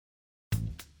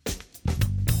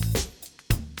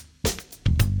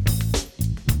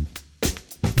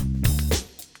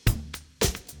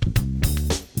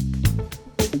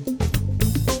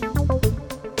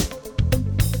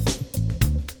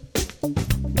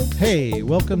Hey,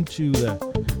 welcome to the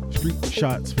Street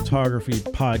Shots Photography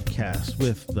Podcast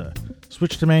with the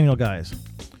Switch to Manual guys.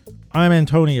 I'm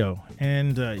Antonio,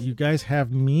 and you guys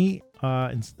have me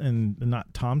and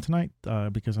not Tom tonight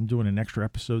because I'm doing an extra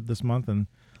episode this month, and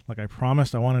like I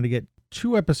promised, I wanted to get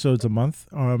 2 episodes a month,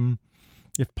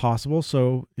 if possible.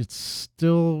 So it's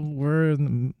still, we're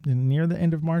near the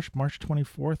end of March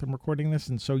 24th. I'm recording this,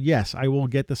 and so yes, I will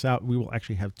get this out. We will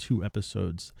actually have 2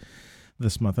 episodes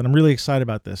this month, and I'm really excited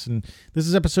about this. And this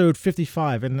is episode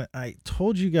 55, and I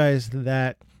told you guys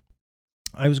that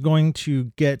I was going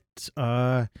to get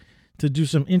to do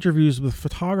some interviews with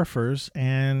photographers,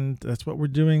 and that's what we're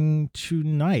doing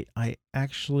tonight. I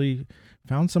actually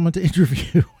found someone to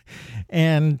interview,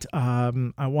 and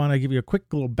I want to give you a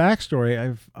quick little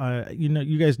backstory.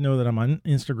 You guys know that I'm on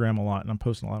Instagram a lot, and I'm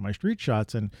posting a lot of my street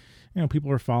shots, and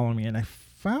people are following me, and I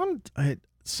found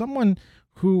someone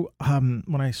who,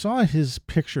 when I saw his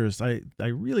pictures, I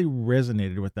really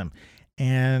resonated with them.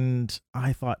 And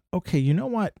I thought, okay, you know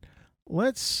what?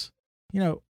 Let's,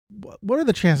 what are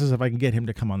the chances if I can get him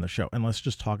to come on the show and let's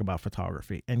just talk about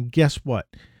photography? And guess what?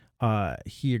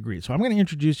 He agreed. So I'm going to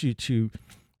introduce you to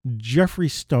Jeffrey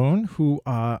Stone, who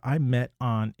I met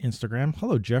on Instagram.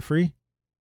 Hello, Jeffrey.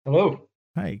 Hello.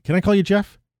 Hi. Can I call you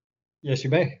Jeff? Yes, you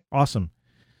may. Awesome.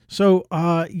 So,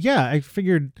 I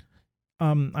figured...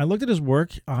 I looked at his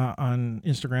work on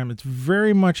Instagram. It's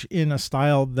very much in a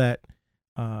style that,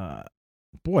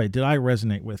 boy, did I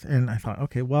resonate with. And I thought,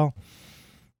 okay, well,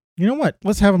 you know what?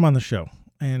 Let's have him on the show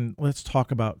and let's talk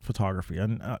about photography.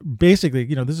 And basically,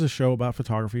 this is a show about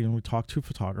photography, and we talk to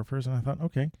photographers. And I thought,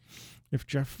 okay, if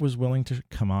Jeff was willing to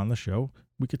come on the show,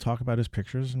 we could talk about his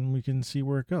pictures and we can see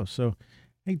where it goes. So,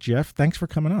 hey, Jeff, thanks for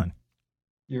coming on.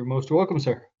 You're most welcome,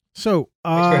 sir. So,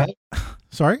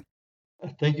 sorry?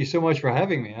 Thank you so much for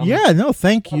having me.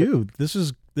 Thank you. This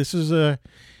is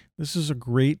a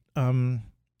great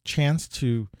chance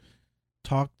to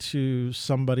talk to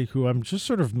somebody who I'm just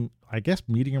sort of, I guess,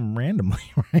 meeting him randomly,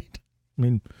 right? I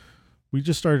mean, we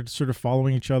just started sort of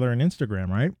following each other on Instagram,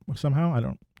 right? Somehow, I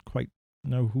don't quite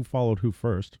know who followed who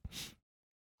first.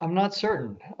 I'm not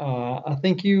certain. I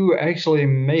think you actually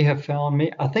may have found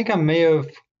me. I think I may have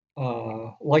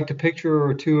liked a picture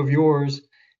or 2 of yours.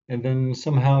 And then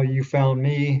somehow you found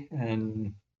me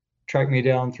and tracked me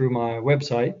down through my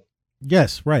website.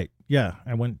 Yes, right. Yeah,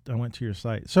 I went to your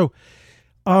site. So,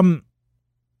 what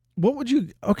would you?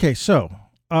 Okay, so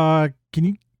can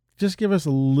you just give us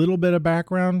a little bit of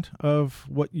background of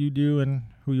what you do and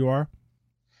who you are?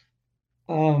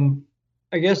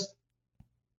 I guess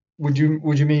would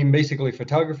you mean basically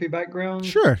photography background?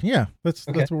 Sure. Yeah, that's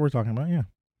what we're talking about. Yeah.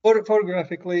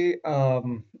 Photographically,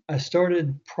 I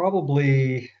started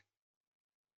probably,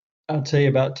 I'd say,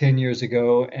 about 10 years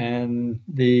ago, and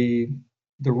the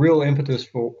real impetus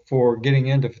for getting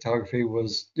into photography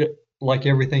was, like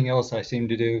everything else I seem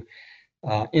to do,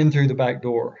 in through the back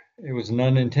door. It was an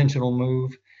unintentional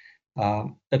move.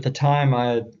 At the time,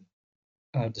 I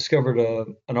had discovered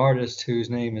an artist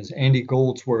whose name is Andy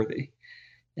Goldsworthy,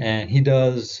 and he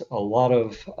does a lot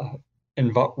of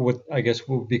what I guess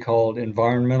would be called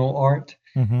environmental art.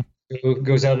 Mm-hmm. So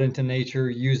goes out into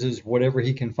nature, uses whatever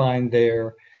he can find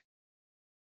there,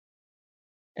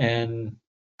 and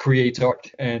creates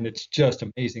art. And it's just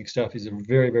amazing stuff. He's a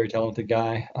very, very talented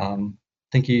guy. I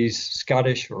think he's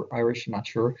Scottish or Irish, I'm not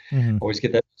sure. Mm-hmm. Always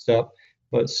get that mixed up,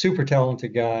 but super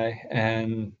talented guy.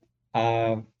 And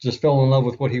I just fell in love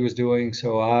with what he was doing.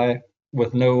 So I,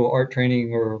 with no art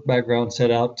training or background,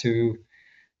 set out to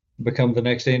become the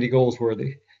next Andy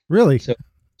Goldsworthy. Really?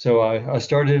 So I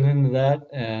started into that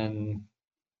and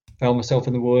found myself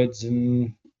in the woods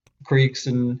and creeks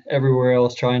and everywhere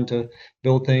else trying to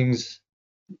build things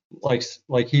like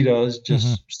he does,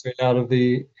 just straight out of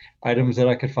the items that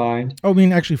I could find. Oh, I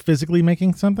mean, actually physically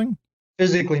making something?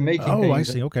 Physically making things. Oh, I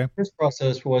see. Okay. His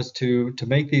process was to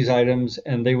make these items,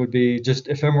 and they would be just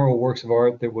ephemeral works of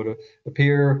art that would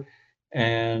appear,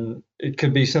 and it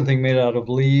could be something made out of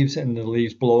leaves, and the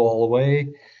leaves blow all away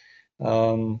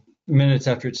minutes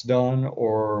after it's done,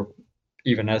 or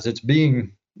even as it's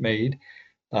being made.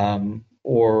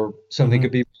 Or something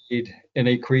could be made in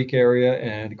a creek area,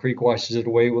 and the creek washes it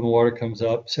away when the water comes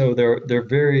up. So they're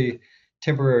very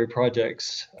temporary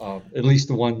projects, at least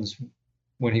the ones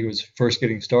when he was first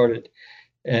getting started.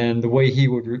 And the way he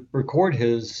would record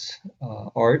his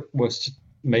art was to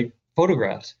make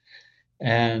photographs.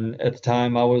 And at the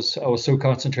time, I was so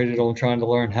concentrated on trying to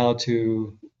learn how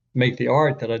to make the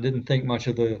art that I didn't think much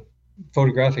of the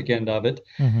photographic end of it.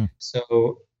 Mm-hmm.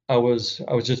 So I was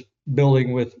just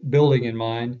building with building in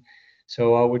mind.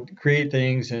 So I would create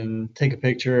things and take a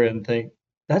picture and think,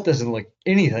 that doesn't look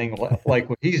anything like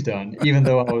what he's done, even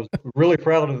though I was really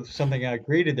proud of something I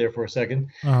created there for a second.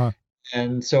 Uh-huh.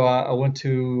 And so I went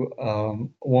to a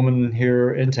woman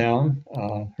here in town.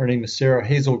 Her name is Sarah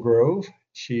Hazel Grove.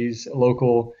 She's a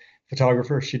local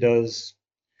photographer. She does,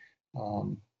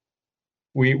 um,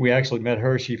 we actually met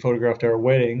her. She photographed our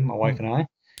wedding, my wife and I.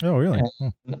 Oh, really?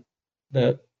 And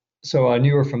that, so I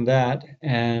knew her from that.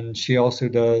 And she also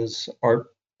does art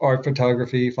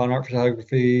photography, fine art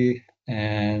photography,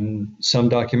 and some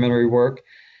documentary work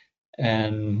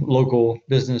and local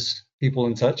business people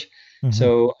and such. Mm-hmm.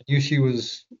 So I knew she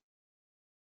was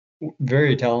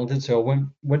very talented. So I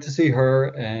went to see her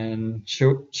and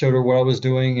showed her what I was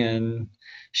doing, and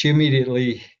she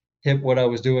immediately hit what I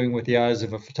was doing with the eyes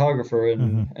of a photographer,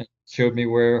 Mm-hmm. and showed me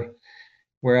where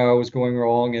I was going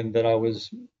wrong, and that I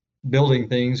was building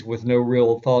things with no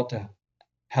real thought to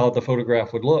how the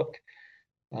photograph would look.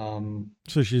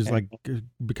 So she's And like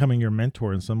becoming your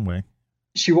mentor in some way.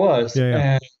 she was, Yeah,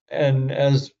 yeah. and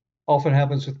as often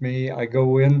happens with me, I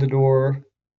go in the door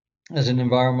as an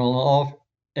environmental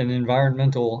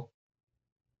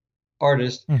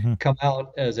artist, Mm-hmm. come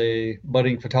out as a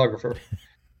budding photographer,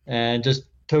 and just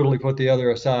totally put the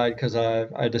other aside because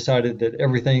I decided that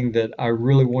everything that I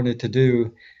really wanted to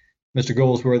do, Mr.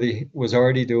 Goldsworthy was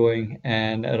already doing,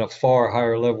 and at a far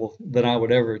higher level than I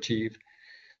would ever achieve.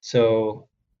 So,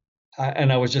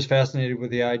 and I was just fascinated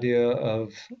with the idea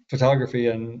of photography,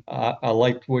 and I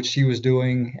liked what she was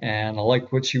doing, and I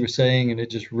liked what she was saying, and it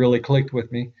just really clicked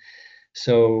with me.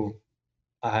 So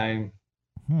I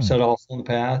Hmm. set off on the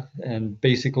path and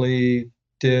basically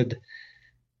did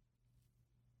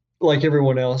like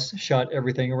everyone else, shot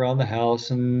everything around the house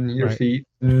and your Right. feet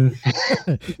and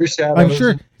your I'm shadows. sure.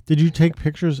 And Did you take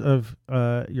pictures of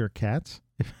your cats?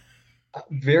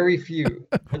 very few.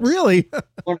 That's Really?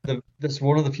 that's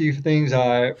one of the few things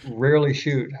I rarely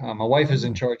shoot. My wife is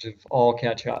in Oh, charge of all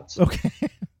cat shots. okay.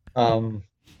 Um,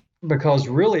 because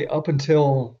really, up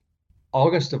until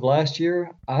August of last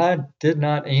year, I did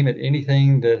not aim at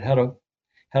anything that had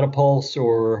a pulse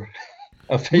or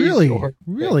a face Really? or anything.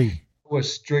 It Really?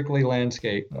 was strictly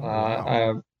landscape. Oh,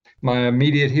 wow. My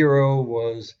immediate hero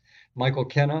was Michael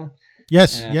Kenna,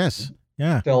 Yes. and Yes.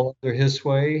 Yeah. fell under his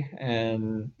sway,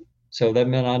 and so that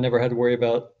meant I never had to worry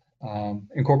about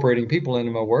incorporating people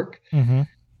into my work. Mm-hmm.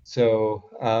 So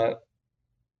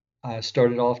I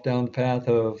started off down the path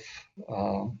of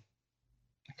uh,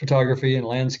 photography and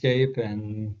landscape,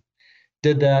 and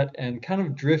did that, and kind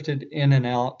of drifted in and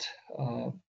out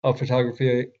of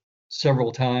photography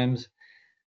several times.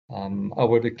 I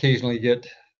would occasionally get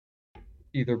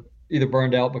either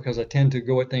burned out because I tend to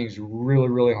go at things really,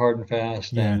 really hard and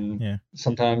fast, Yeah. and Yeah.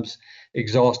 sometimes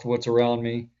exhaust what's around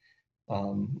me,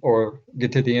 or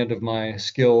get to the end of my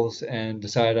skills and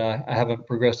decide I haven't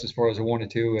progressed as far as I wanted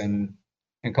to, and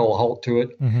call a halt to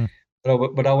it. Mm-hmm.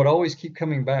 But I would always keep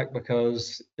coming back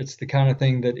because it's the kind of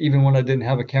thing that even when I didn't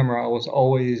have a camera, I was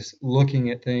always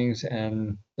looking at things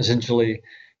and essentially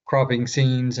cropping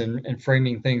scenes and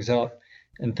framing things up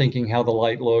and thinking how the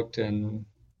light looked, and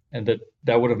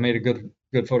that would have made a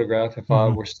good photograph if I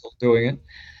Mm-hmm. were still doing it.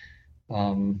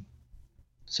 Um,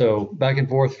 so back and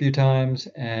forth a few times,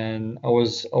 and I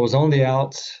was on the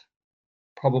outs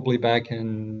probably back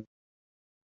in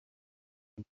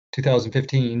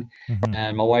 2015, Mm-hmm.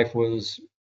 and my wife was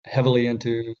heavily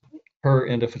into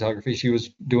photography. She was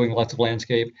doing lots of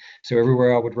landscape, so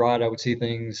everywhere I would ride, I would see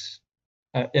things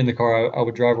in the car. I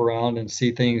would drive around and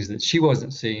see things that she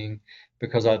wasn't seeing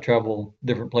because I travel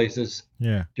different places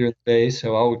Yeah. during the day.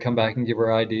 So I would come back and give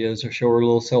her ideas or show her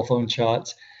little cell phone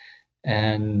shots,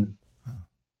 and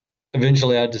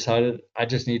eventually I decided I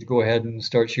just need to go ahead and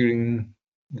start shooting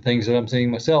the things that I'm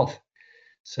seeing myself.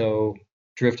 So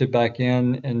drifted back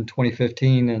in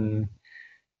 2015, and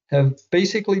have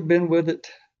basically been with it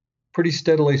pretty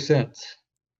steadily since.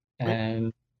 Oh.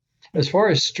 And as far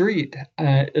as street,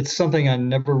 it's something I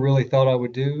never really thought I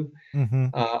would do. Mm-hmm.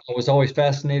 I was always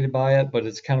fascinated by it, but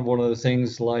it's kind of one of those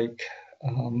things like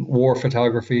war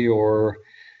photography, or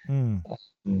Mm.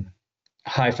 um,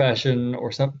 high fashion,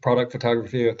 or some product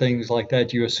photography, or things like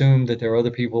that. You assume that there are other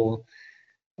people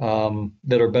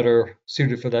that are better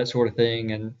suited for that sort of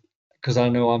thing. And because I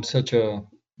know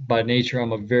by nature,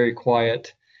 I'm a very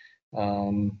quiet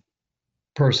um,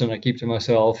 person. I keep to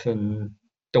myself and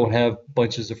don't have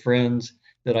bunches of friends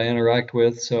that I interact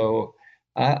with. So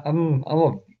I'm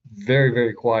a very,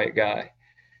 very quiet guy.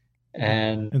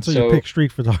 And And so you so pick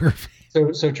street photography.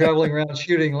 traveling around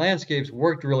shooting landscapes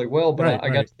worked really well, but Right. I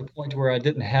got Right. to the point where I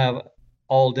didn't have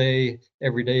all day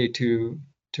every day to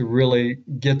really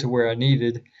get to where I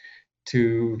needed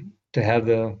to have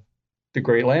the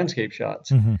great landscape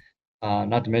shots. Mm-hmm.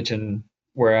 Not to mention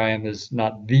where I am is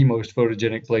not the most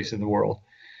photogenic place in the world.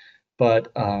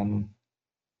 But I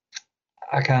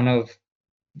kind of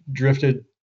drifted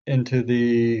into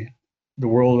the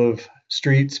world of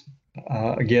streets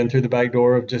again through the back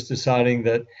door of just deciding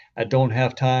that I don't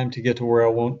have time to get to where I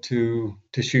want to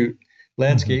shoot Hmm.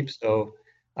 landscapes, so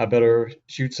I better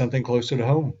shoot something closer to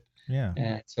home. Yeah.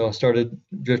 And so I started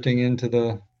drifting into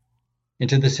the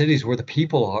cities where the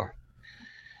people are,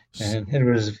 S- and it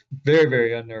was very,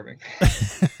 very unnerving.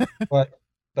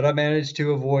 But I managed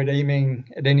to avoid aiming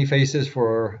at any faces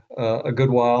for a good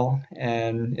while.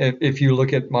 And if you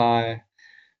look at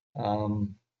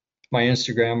um, my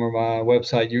Instagram or my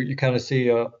website, you kind of see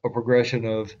a progression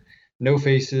of no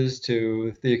faces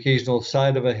to the occasional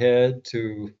side of a head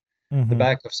to the hmm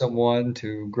back of someone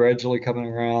to gradually coming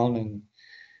around and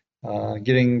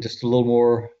getting just a little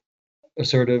more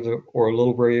assertive or a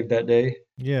little brave that day.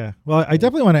 Yeah. Well, I And,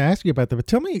 definitely want to ask you about that, but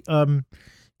tell me,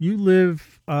 you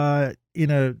live in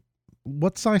a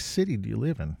what size city do you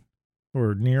live in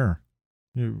or near?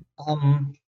 You.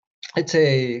 um, it's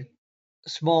a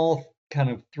small kind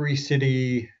of three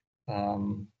city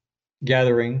um,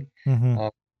 gathering, Hmm. uh,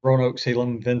 Roanoke,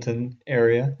 Salem, Vinton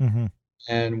area, Hmm.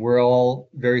 and we're all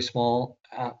very small.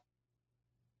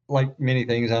 Like many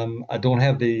things, I don't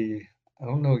have I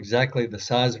don't know exactly the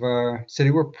size of our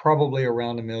city. We're probably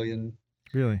around 1 million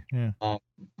Really? Yeah. uh,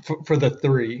 for the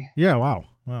three, Yeah. Wow.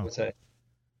 I Wow. would say,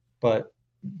 but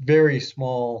very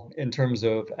small in terms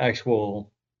of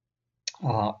actual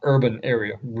urban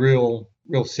area, real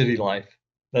city life.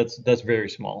 That's very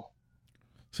small.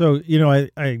 So,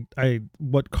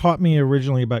 what caught me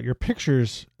originally about your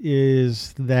pictures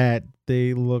is that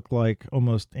they look like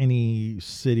almost any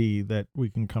city that we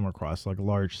can come across, like a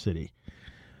large city.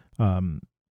 Um,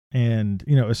 and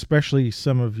especially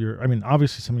some of your, I mean,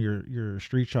 obviously some of your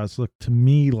street shots look to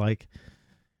me like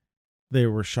they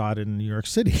were shot in New York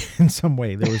City in some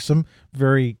way. There was some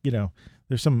very,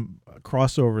 there's some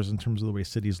crossovers in terms of the way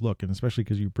cities look, and especially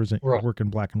because you present your Right. work in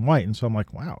black and white. And so I'm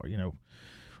like, wow,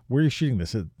 where are you shooting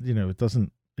this? It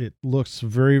doesn't, it looks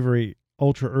very, very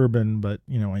ultra urban, but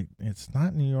it's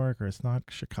not New York or it's not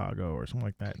Chicago or something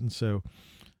like that. And so,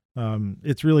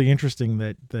 it's really interesting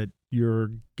that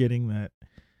you're getting that,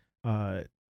 uh,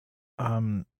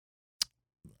 um,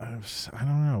 I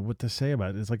don't know what to say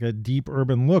about it. It's like a deep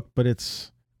urban look, but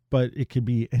it could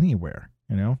be anywhere.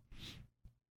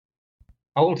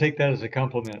 I will take that as a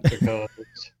compliment because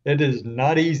it is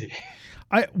not easy.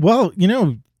 Well,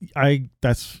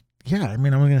 that's, yeah, I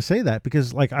mean, I'm going to say that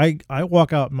because like I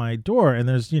walk out my door and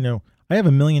there's, I have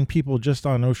 1 million people just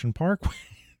on Ocean Parkway.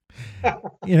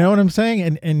 You know what I'm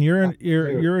saying? And you're I in,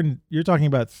 you're do. you're in, you're talking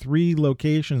about three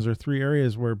locations or three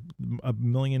areas where 1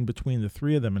 million between the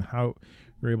three of them, and how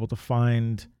you're able to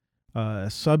find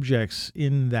subjects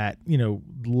in that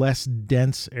less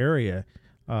dense area,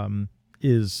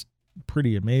 is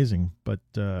pretty amazing. But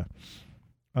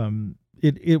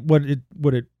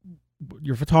what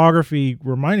your photography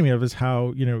reminded me of is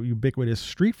how ubiquitous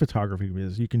street photography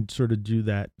is. You can sort of do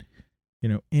that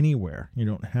anywhere. You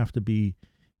don't have to be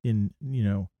in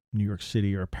New York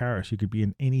City or Paris. You could be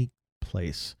in any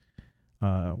place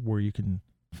where you can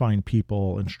find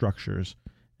people and structures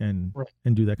and Right.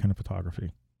 do that kind of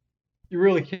photography. You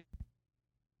really can.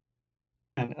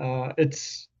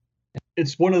 It's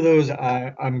one of those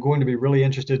I'm going to be really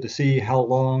interested to see how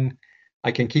long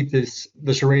I can keep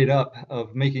the charade up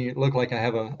of making it look like I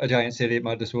have a giant city at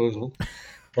my disposal.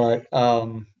 But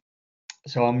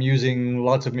so I'm using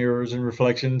lots of mirrors and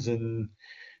reflections and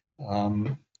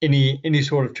any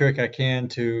sort of trick I can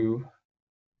to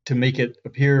make it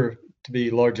appear to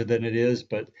be larger than it is.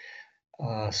 But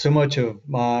so much of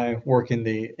my work in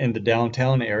the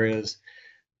downtown areas,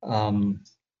 um,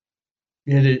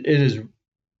 it is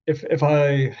if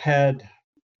I had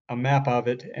a map of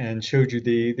it and showed you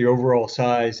the overall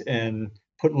size and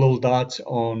put little dots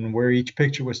on where each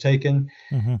picture was taken,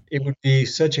 Hmm. it would be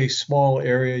such a small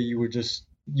area you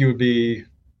would be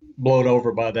blown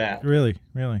over by that. Really,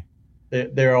 really.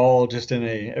 They're all just in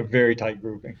a very tight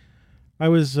grouping. I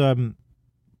was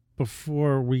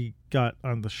before we got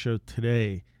on the show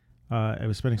today. I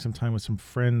was spending some time with some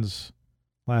friends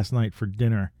last night for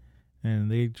dinner,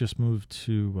 and they just moved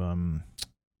to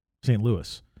St.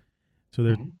 Louis. So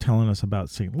they're Mhm. telling us about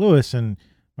St. Louis, and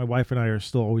my wife and I are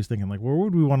still always thinking like, where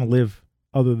would we want to live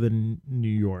other than New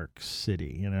York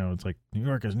City? It's like New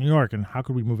York is New York, and how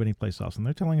could we move anyplace else? And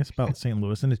they're telling us about St.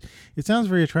 Louis, and it sounds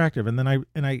very attractive. And then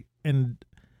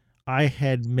I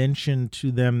had mentioned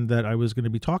to them that I was going to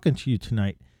be talking to you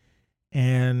tonight,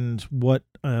 and what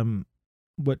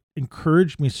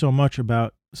encouraged me so much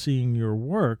about seeing your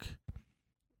work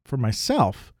for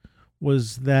myself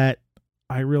was that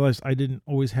I realized I didn't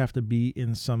always have to be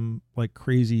in some like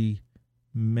crazy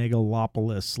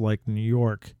megalopolis like New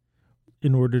York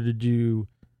in order to do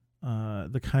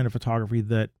the kind of photography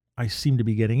that I seem to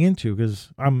be getting into, because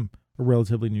I'm a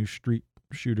relatively new street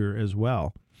shooter as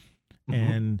well.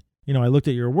 Mm-hmm. And, I looked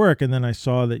at your work and then I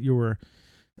saw that you were,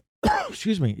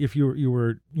 excuse me, if you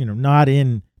were, not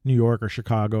in New York or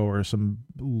Chicago or some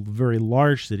very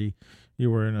large city, you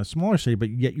were in a smaller city, but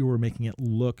yet you were making it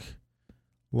look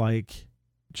like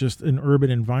just an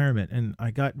urban environment. And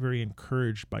I got very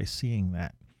encouraged by seeing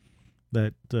that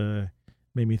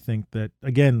made me think that,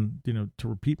 again, to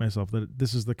repeat myself, that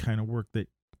this is the kind of work that,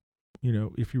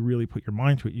 if you really put your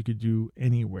mind to it, you could do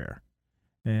anywhere.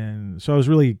 And so I was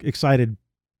really excited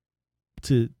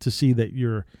to see that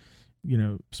you're,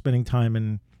 spending time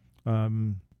in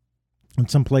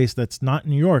some place that's not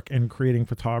New York and creating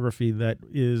photography that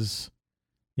is,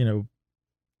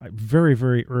 very,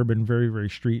 very urban, very, very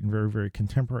street, and very, very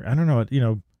contemporary. I don't know, I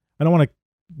don't want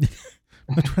to,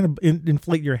 I'm not trying to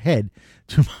inflate your head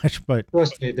too much, but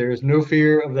Trust me, there is no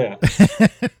fear of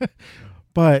that.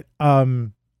 but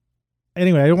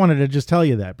anyway, I wanted to just tell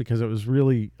you that because it was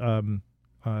really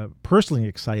personally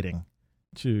exciting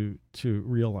to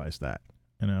realize that,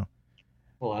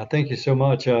 Well, I thank you so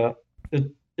much.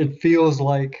 It feels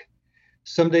like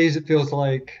some days it feels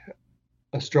like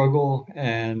a struggle,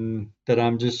 and that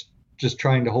I'm just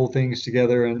trying to hold things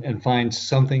together and find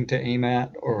something to aim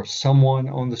at or someone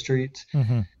on the streets.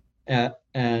 Mm-hmm.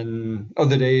 And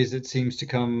other days it seems to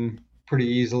come pretty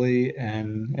easily,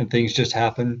 and things just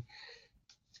happen.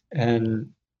 And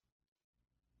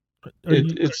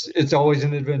it's always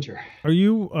an adventure. Are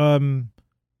you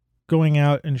going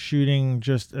out and shooting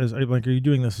just as like, are you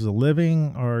doing this as a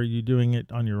living, or are you doing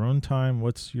it on your own time?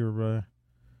 What's your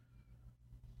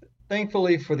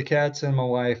Thankfully for the cats and my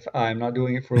wife, I'm not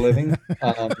doing it for a living.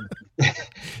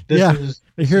 Yeah,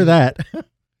 I hear that.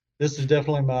 This is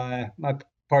definitely my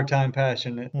part-time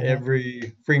passion. Mm-hmm.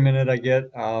 Every free minute I get,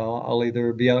 I'll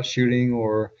either be out shooting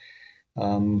or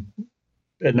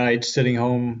at night sitting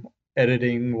home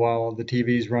editing while the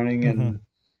TV's running. Mm-hmm.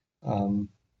 And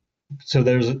so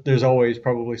there's always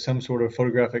probably some sort of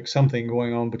photographic something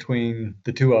going on between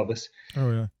the two of us.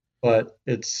 Oh yeah. But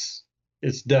it's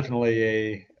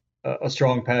definitely a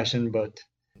strong passion. But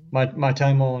my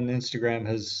time on Instagram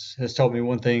has taught me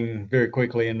one thing very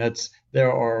quickly, and that's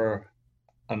there are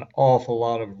an awful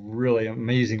lot of really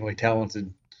amazingly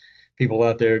talented people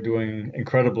out there doing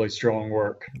incredibly strong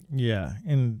work. Yeah,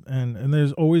 and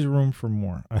there's always room for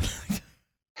more.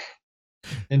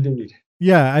 Indeed.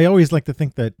 Yeah, I always like to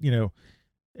think that,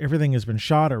 everything has been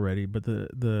shot already, but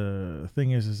the thing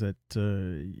is that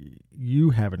you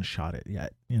haven't shot it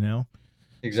yet,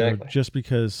 Exactly. So just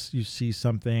because you see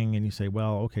something and you say,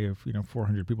 well, okay, if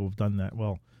 400 people have done that,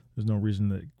 well, there's no reason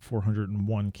that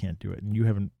 401 can't do it, and you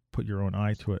haven't put your own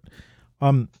eye to it.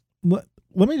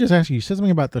 Let me just ask you. You said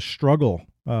something about the struggle.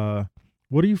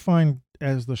 What do you find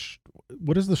as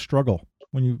what is the struggle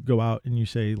when you go out and you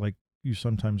say, like, you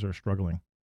sometimes are struggling?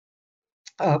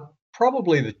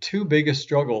 Probably the two biggest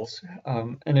struggles,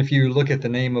 and if you look at the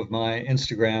name of my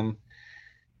Instagram,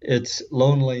 it's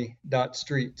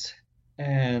lonely.streets.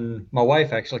 And my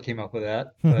wife actually came up with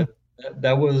that, but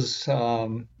that was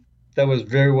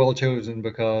very well chosen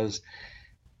because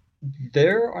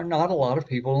there are not a lot of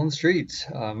people on the streets.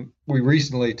 We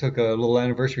recently took a little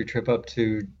anniversary trip up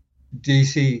to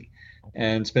DC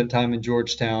and spent time in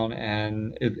Georgetown,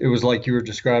 and it was like you were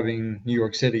describing New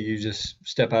York City. You just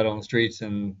step out on the streets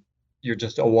and you're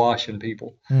just awash in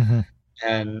people. Mm-hmm.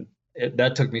 And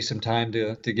that took me some time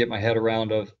to get my head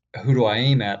around of who do I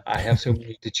aim at? I have so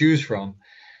many to choose from.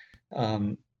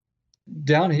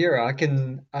 Down here, I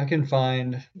can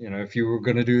find, if you were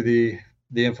going to do the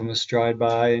infamous stride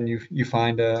by, and you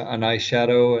find a nice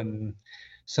shadow and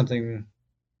something,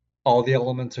 all the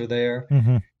elements are there.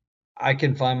 Mm-hmm. I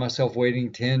can find myself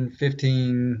waiting 10,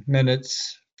 15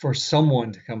 minutes for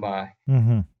someone to come by.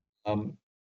 Mm-hmm.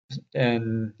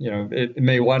 And, it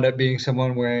may wind up being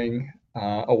someone wearing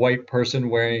a white person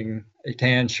wearing a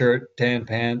tan shirt, tan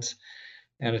pants,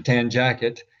 and a tan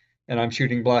jacket, and I'm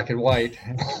shooting black and white,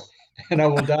 and I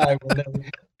will die when they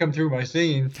come through my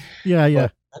scene. Yeah, yeah.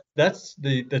 But that's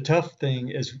the tough thing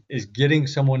is getting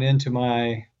someone into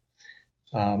my.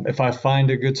 If I find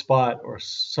a good spot or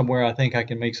somewhere I think I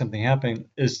can make something happen,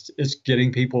 is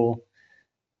getting people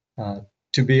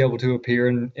to be able to appear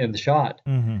in the shot.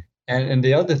 Mm-hmm. And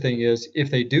the other thing is, if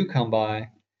they do come by,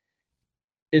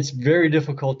 it's very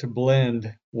difficult to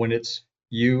blend when it's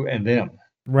you and them.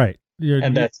 Right.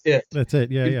 That's it. That's it.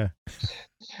 Yeah, yeah.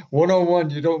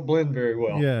 One-on-one, you don't blend very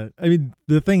well. Yeah. I mean,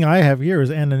 the thing I have here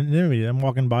is anonymity. I'm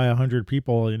walking by 100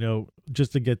 people,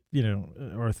 just to get,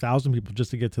 or 1,000 people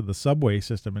just to get to the subway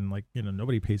system, and like,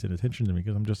 nobody pays any attention to me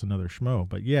because I'm just another schmo.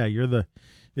 But yeah,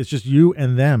 it's just you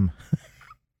and them.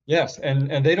 Yes,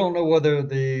 and they don't know whether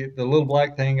the little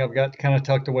black thing I've got kind of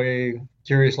tucked away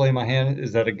curiously in my hand,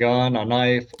 is that a gun, a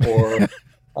knife, or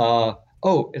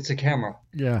oh, it's a camera.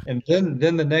 Yeah. And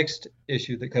then the next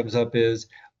issue that comes up is,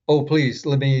 oh, please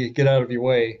let me get out of your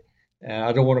way. And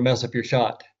I don't want to mess up your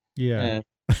shot. Yeah. And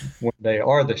when they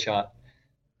are the shot.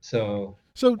 So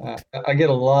So I get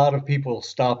a lot of people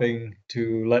stopping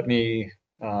to let me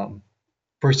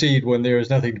proceed when there is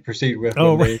nothing to proceed with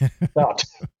when right. they stopped.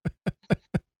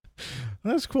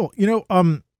 That's cool.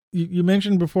 You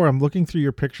mentioned before, I'm looking through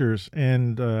your pictures,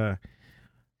 and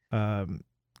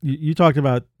you talked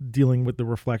about dealing with the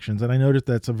reflections, and I noticed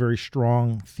that's a very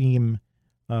strong theme.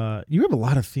 You have a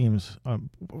lot of themes.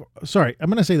 Sorry, I'm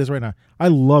going to say this right now. I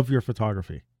love your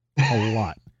photography a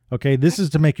lot. Okay, this is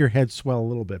to make your head swell a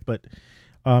little bit, but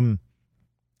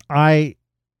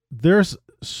there's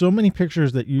so many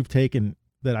pictures that you've taken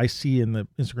that I see in the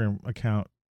Instagram account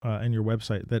and your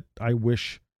website that I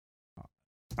wish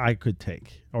I could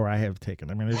take, or I have taken.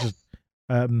 I mean, it's just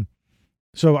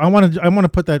so I want to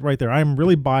put that right there. I'm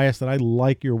really biased that I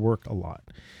like your work a lot.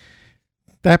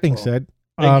 That being said,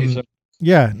 thank you, sir.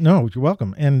 Yeah, no, you're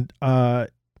welcome. And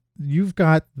you've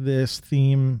got this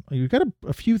theme. You've got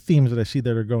a few themes that I see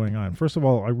that are going on. First of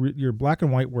all, your black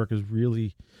and white work is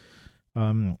really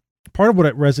part of what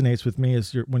it resonates with me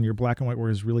is when your black and white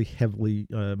work is really heavily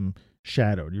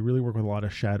shadowed. You really work with a lot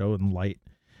of shadow and light.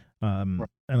 And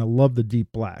I love the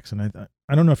deep blacks. And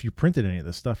I don't know if you printed any of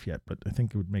this stuff yet, but I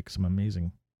think it would make some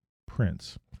amazing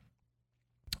prints.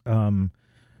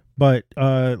 But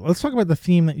let's talk about the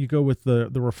theme that you go with, the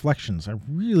reflections. I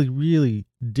really, really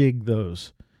dig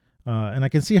those. And I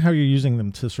can see how you're using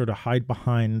them to sort of hide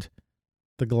behind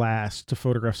the glass to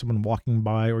photograph someone walking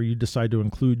by, or you decide to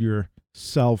include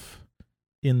yourself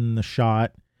in the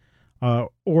shot. And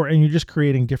you're just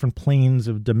creating different planes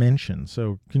of dimension.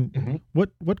 So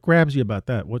what grabs you about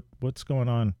that? What's going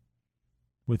on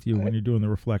with you when you're doing the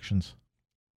reflections?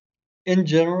 In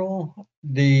general,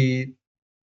 the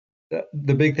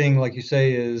big thing, like you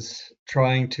say, is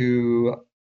trying to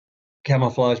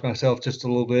camouflage myself just a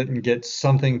little bit and get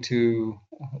something to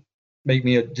make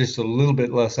me just a little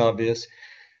bit less obvious,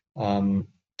 to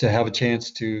have a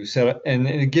chance to set up, and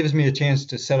it gives me a chance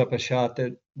to set up a shot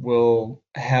that will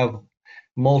have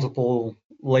multiple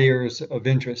layers of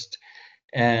interest.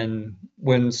 And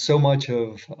when so much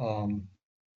of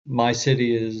my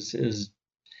city is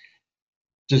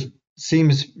just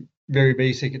seems very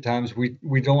basic at times,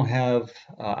 we don't have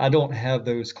I don't have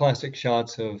those classic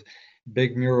shots of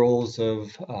big murals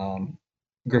of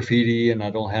graffiti, and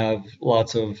I don't have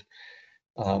lots of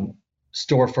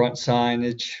storefront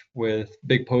signage with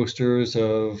big posters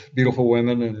of beautiful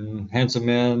women and handsome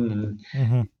men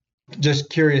and just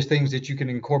curious things that you can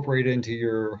incorporate into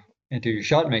your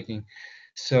shot making.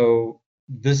 So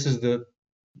this is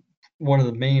one of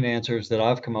the main answers that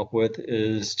I've come up with,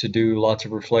 is to do lots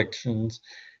of reflections,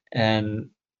 and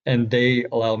they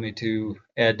allow me to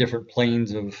add different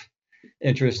planes of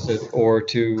interest, or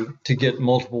to get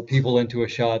multiple people into a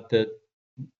shot that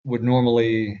would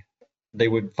normally they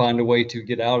would find a way to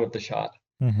get out of the shot.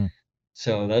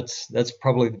 So that's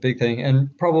probably the big thing,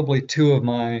 and probably two of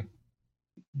my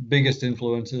biggest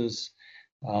influences,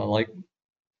 like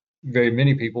very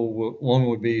many people, one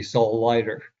would be Saul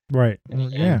Leiter. Right.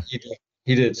 And yeah.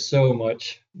 He did so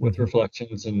much with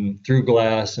reflections and through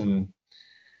glass, and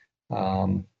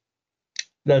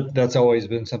that's always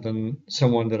been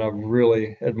someone that I've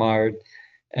really admired.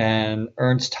 And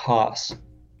Ernst Haas,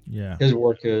 his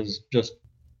work is just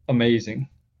amazing,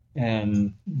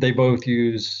 and they both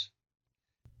use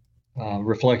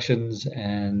reflections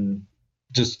and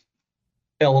just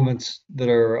elements that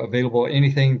are available,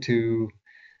 anything to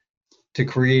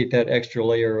create that extra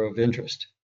layer of interest.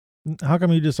 How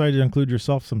come you decide to include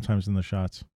yourself sometimes in the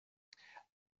shots?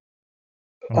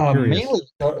 Mainly,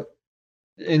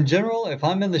 in general, if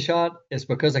I'm in the shot, it's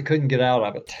because I couldn't get out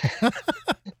of it.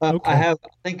 Okay. I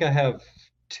think I have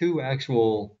two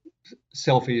actual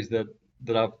selfies that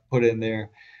I've put in there.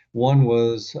 One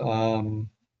was from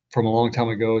a long time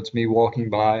ago. It's me walking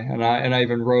by, and I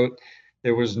even wrote,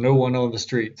 there was no one on the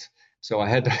streets, so I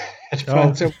had to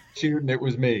find someone to shoot, and it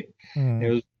was me.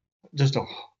 It was just a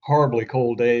horribly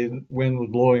cold day. Wind was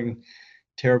blowing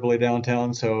terribly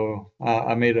downtown, so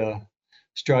I made a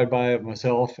stride by of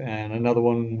myself. And another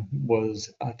one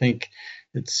was, I think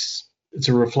it's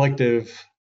a reflective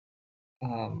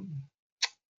kind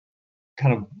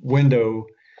of window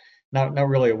not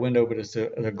really a window, but it's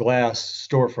a glass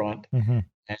storefront, Hmm.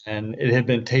 and it had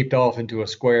been taped off into a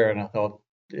square, and I thought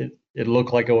it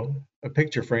looked like a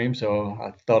picture frame, so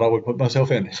I thought I would put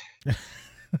myself in it.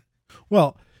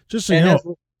 Well, just so you And know, as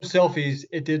with selfies,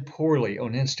 it did poorly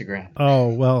on Instagram.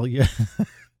 oh, well, yeah.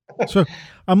 So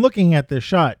I'm looking at this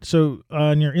shot. So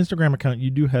on your Instagram account, you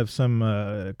do have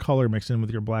some color mixed in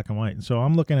with your black and white. And so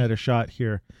I'm looking at a shot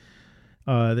here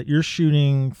that you're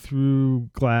shooting through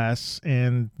glass,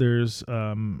 and there's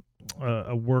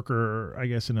a worker, I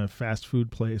guess, in a fast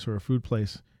food place or a food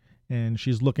place, and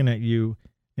she's looking at you,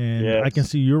 and I can Yes,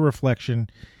 see your reflection.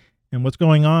 And what's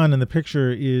going on in the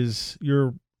picture is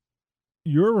your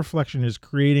reflection is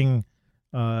creating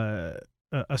uh,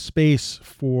 a space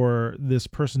for this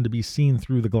person to be seen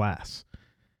through the glass.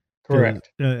 'Cause, correct.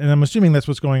 and I'm assuming that's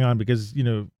what's going on because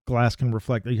glass can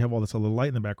reflect. You have all this other light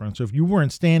in the background. So if you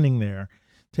weren't standing there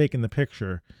taking the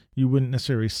picture, you wouldn't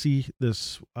necessarily see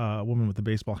this woman with the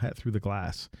baseball hat through the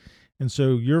glass. And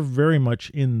so you're very much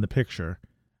in the picture,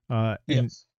 uh, and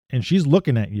Yes, and she's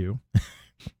looking at you.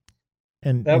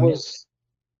 And that and was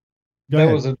go that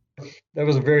ahead. was a that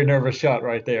was a very nervous shot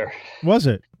right there. Was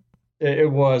it?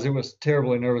 It was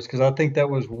terribly nervous because I think that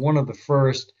was one of the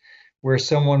first where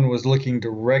someone was looking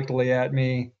directly at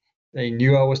me. They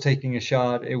knew I was taking a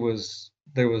shot. There was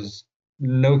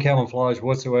no camouflage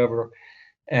whatsoever,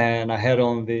 and I had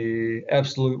on the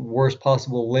absolute worst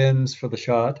possible lens for the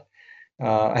shot.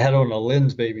 I had on a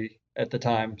lens baby at the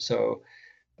time, so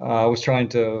I was trying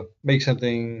to make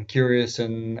something curious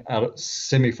and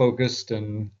semi-focused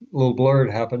and a little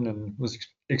blurred happen, and was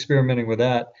experimenting with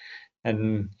that.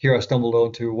 And here I stumbled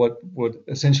onto what would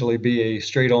essentially be a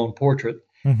straight-on portrait.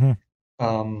 Mm-hmm.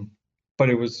 Um,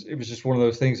 but it was just one of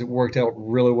those things that worked out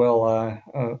really well.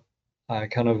 I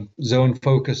kind of zone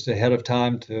focused ahead of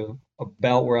time to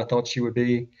about where I thought she would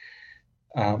be,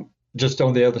 just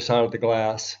on the other side of the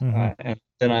glass. Mm-hmm. And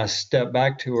then I stepped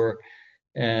back to her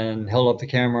and held up the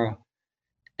camera.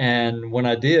 And when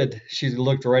I did, she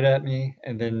looked right at me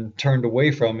and then turned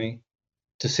away from me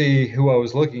to see who I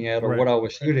was looking at or Right. what I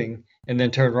was shooting, and then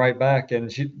turned right back.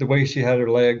 And the way she had her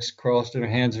legs crossed and her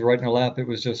hands right in her lap, it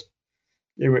was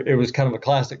kind of a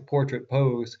classic portrait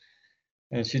pose.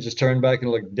 And she just turned back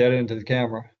and looked dead into the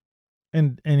camera.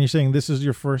 And you're saying this is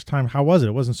your first time. How was it?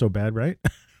 It wasn't so bad, right?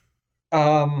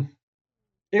 Um,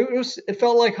 it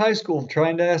felt like high school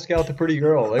trying to ask out the pretty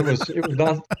girl. It was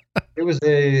not it was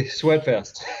a sweat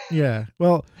fest. Yeah.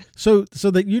 Well, so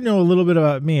that you know a little bit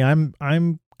about me, I'm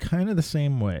kind of the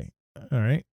same way. All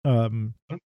right. And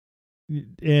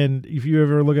if you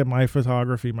ever look at my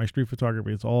photography, my street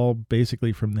photography, it's all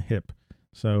basically from the hip.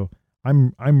 So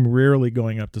I'm rarely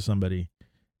going up to somebody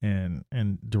and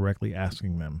directly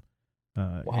asking them,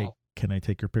 "Hey, Wow. can I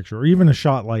take your picture?" Or even a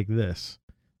shot like this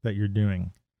that you're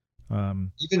doing.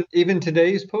 Um, Even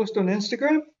today's post on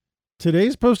Instagram?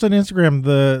 Today's post on Instagram,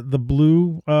 the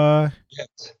blue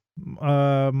Yes.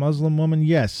 Muslim woman,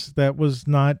 yes, that was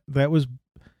I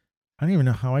don't even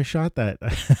know how I shot that.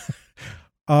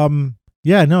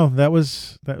 Yeah, no, that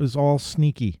was all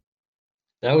sneaky.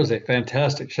 That was a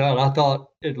fantastic shot. I thought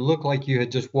it looked like you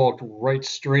had just walked right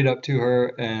straight up to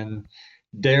her and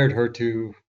dared her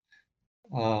to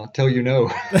tell you no.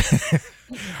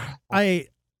 I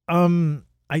I don't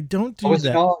I do was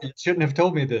that. no, you shouldn't have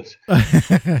told me this.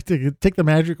 Take the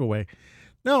magic away.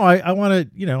 No, I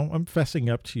want to, I'm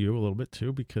fessing up to you a little bit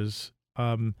too because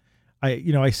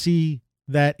I see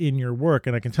that in your work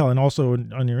and I can tell, and also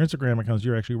on your Instagram accounts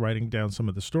you're actually writing down some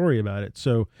of the story about it.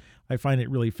 So I find it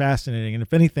really fascinating, and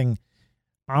if anything,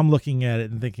 I'm looking at it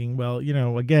and thinking, well,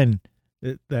 again,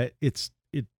 that it's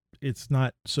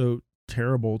not so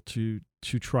terrible to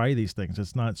try these things.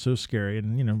 It's not so scary,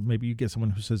 and maybe you get someone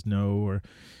who says no, or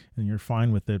and you're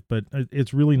fine with it. But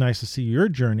it's really nice to see your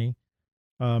journey,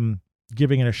 um,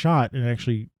 giving it a shot and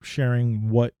actually sharing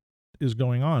what is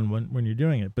going on when you're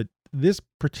doing it. But this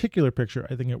particular picture,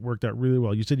 I think it worked out really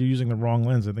well. You said you're using the wrong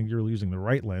lens. I think you're using the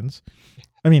right lens.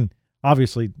 I mean,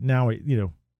 obviously now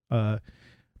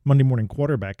Monday morning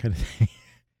quarterback kind of thing.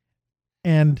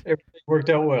 And Everything worked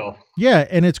out well. yeah,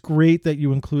 and it's great that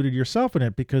you included yourself in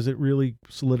it because it really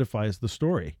solidifies the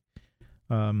story.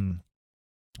 Um,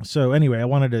 so anyway, I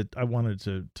wanted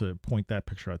to point that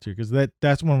picture out to you because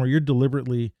that's one where you're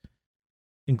deliberately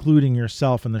including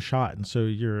yourself in the shot, and so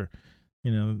you're,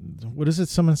 what is it?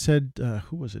 Someone said,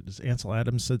 who was it? Ansel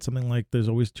Adams said something like, "There's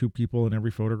always two people in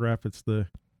every photograph. It's the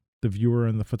viewer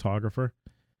and the photographer."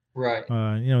 Right.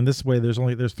 In this way,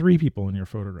 there's three people in your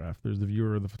photograph. There's the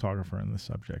viewer, the photographer, and the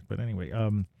subject. But anyway,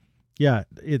 yeah,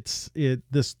 this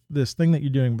thing that you're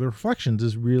doing, the reflections,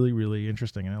 is really really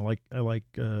interesting, and I like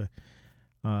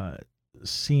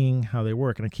seeing how they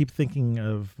work. And I keep thinking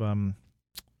of, oh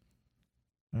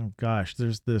gosh,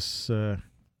 there's this, one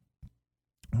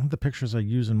of the pictures I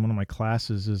use in one of my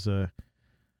classes is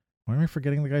why am I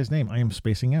forgetting the guy's name? I am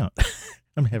spacing out.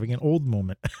 I'm having an old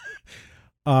moment.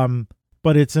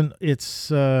 But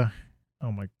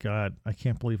oh my God, I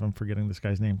can't believe I'm forgetting this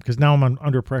guy's name because now I'm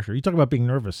under pressure. You talk about being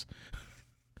nervous.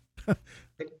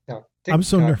 I'm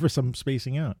so nervous I'm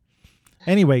spacing out.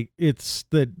 Anyway, it's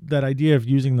that idea of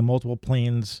using the multiple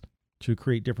planes to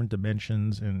create different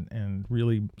dimensions and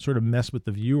really sort of mess with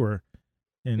the viewer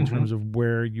in terms of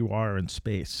where you are in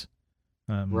space.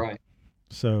 Right.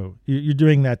 So you're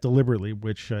doing that deliberately,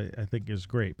 which I think is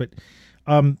great. But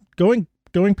going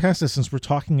past this, since we're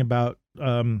talking about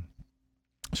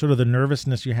sort of the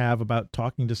nervousness you have about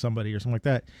talking to somebody or something like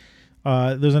that,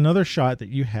 there's another shot that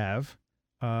you have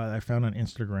I found on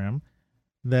Instagram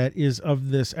that is of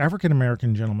this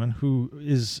African-American gentleman who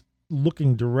is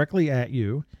looking directly at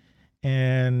you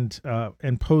and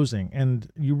posing. And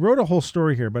you wrote a whole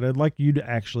story here, but I'd like you to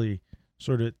actually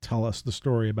sort of tell us the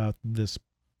story about this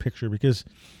picture, because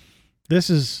this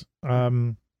is a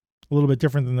little bit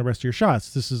different than the rest of your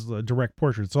shots. This is a direct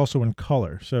portrait. It's also in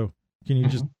color. So can you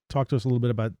just talk to us a little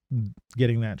bit about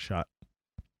getting that shot?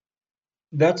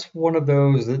 That's one of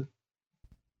those that,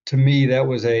 to me, that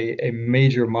was a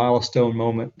major milestone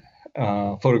moment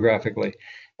photographically.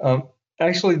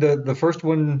 Actually, the first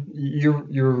one,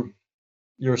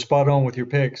 you're spot on with your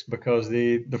picks, because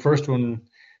the first one,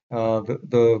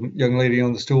 the young lady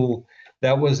on the stool,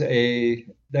 that was a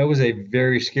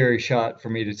very scary shot for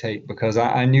me to take, because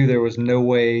I knew there was no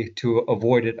way to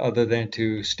avoid it other than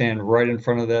to stand right in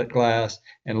front of that glass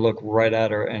and look right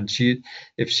at her. And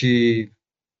if she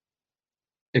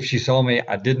saw me,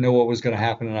 I didn't know what was going to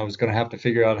happen, and I was going to have to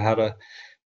figure out how to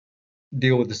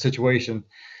deal with the situation.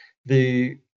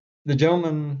 The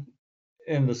gentleman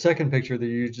in the second picture that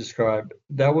you described,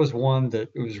 that was one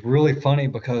that it was really funny,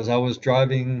 because I was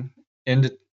driving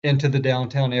into the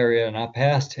downtown area and I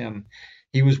passed him.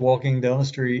 He was walking down the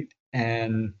street,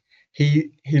 and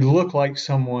he looked like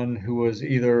someone who was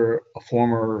either a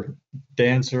former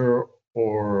dancer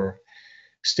or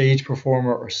stage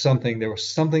performer or something. There was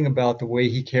something about the way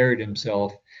he carried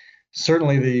himself.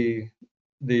 Certainly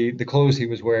the clothes he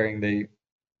was wearing, the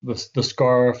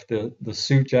scarf, the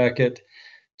suit jacket,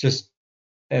 just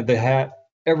and the hat,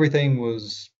 everything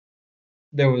was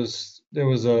there was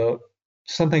a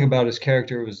something about his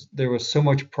character. There was so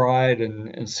much pride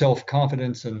and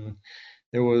self-confidence, and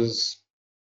there was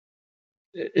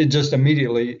it just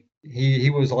immediately he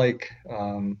was like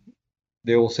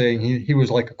the old saying, he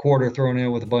was like a quarter thrown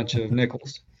in with a bunch of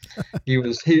nickels.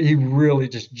 He really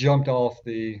just jumped off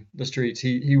the streets.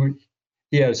 He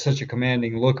had such a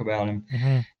commanding look about him.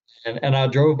 And I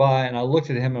drove by and I looked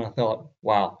at him and I thought,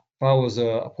 wow, if I was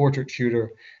a portrait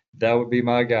shooter, that would be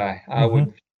my guy. I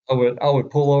would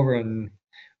pull over and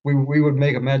we would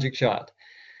make a magic shot.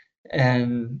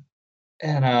 And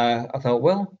I thought,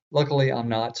 well, luckily I'm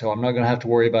not, so I'm not going to have to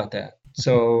worry about that.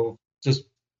 So just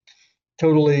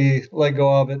totally let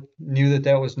go of it. Knew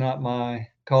that was not my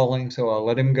calling, so I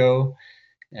let him go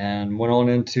and went on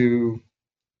into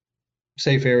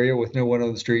safe area with no one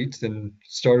on the streets, and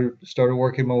started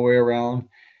working my way around.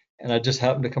 And I just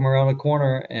happened to come around a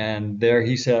corner, and there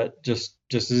he sat, just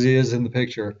as he is in the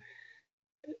picture,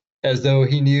 as though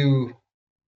he knew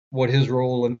what his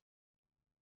role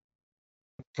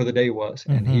for the day was.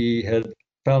 And he had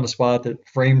found a spot that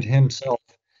framed himself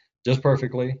just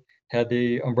perfectly, had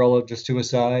the umbrella just to his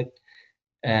side,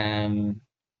 and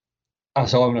I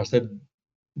saw him and I said,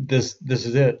 this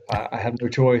is it. I have no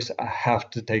choice. I have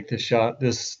to take this shot.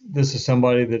 This is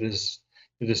somebody that is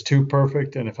too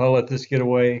perfect, and if I let this get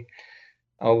away,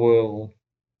 I will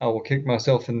kick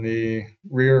myself in the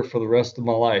rear for the rest of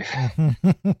my life.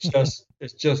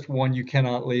 It's just one you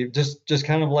cannot leave. Just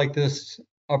kind of like this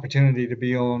opportunity to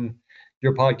be on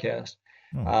your podcast.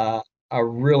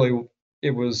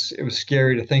 It was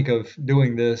scary to think of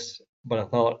doing this, but I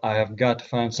thought I have got to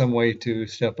find some way to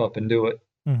step up and do it.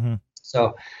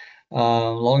 So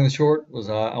long and short was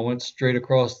I went straight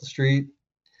across the street,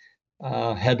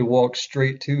 had to walk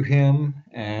straight to him,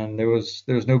 and there was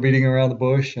no beating around the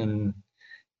bush, and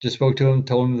just spoke to him,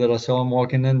 told him that I saw him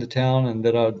walking into town and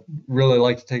that I'd really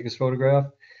like to take his photograph.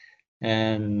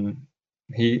 And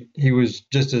he was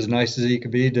just as nice as he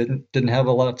could be, didn't have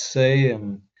a lot to say,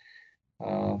 and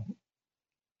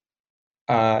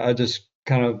I just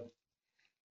kind of,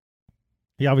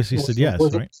 he obviously said yes,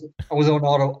 right? I was on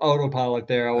autopilot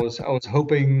there. I was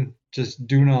hoping, just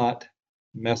do not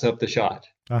mess up the shot.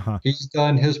 He's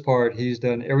done his part. He's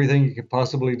done everything he could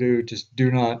possibly do. Just do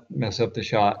not mess up the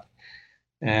shot.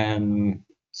 And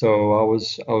So I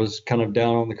was kind of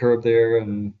down on the curb there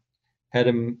and had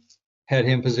him had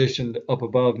him positioned up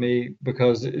above me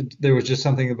because there was just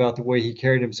something about the way he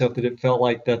carried himself that it felt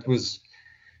like that was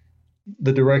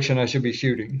the direction I should be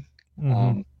shooting. Mm-hmm.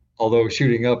 Um, Although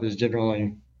shooting up is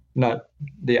generally not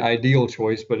the ideal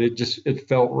choice, but it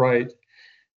felt right,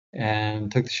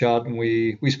 and took the shot. And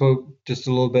we spoke just a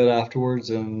little bit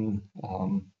afterwards, and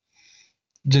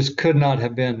just could not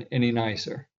have been any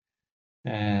nicer.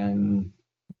 And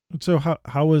So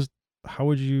how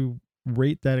would you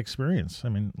rate that experience? I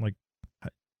mean, like,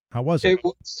 how was it?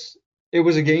 it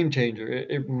was a game changer.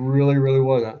 It really, really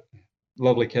was. A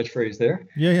lovely catchphrase there.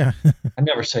 Yeah, yeah. I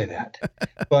never say that,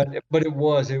 but it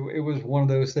was one of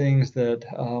those things that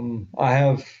I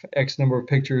have X number of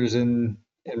pictures in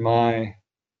my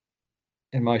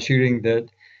in my shooting that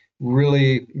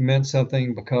really meant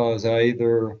something because I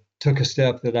either took a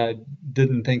step that I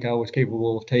didn't think I was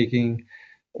capable of taking,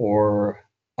 or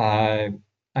I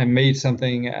I made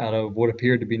something out of what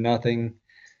appeared to be nothing,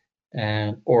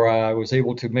 and or I was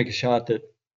able to make a shot that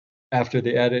after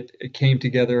the edit it came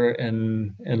together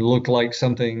and looked like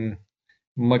something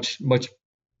much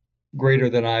greater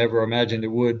than I ever imagined it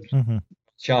would. Mm-hmm.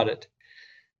 Shot it,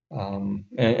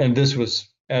 and this was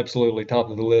absolutely top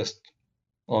of the list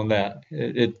on that.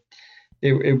 It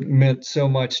meant so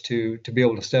much to be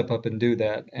able to step up and do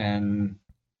that, and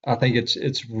I think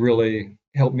it's really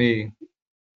helped me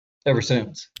ever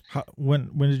since.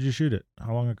 When did you shoot it?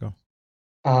 How long ago?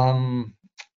 Um,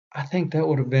 I think that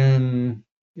would have been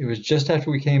it was just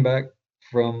after we came back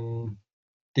from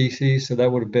DC, so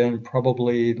that would have been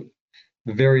probably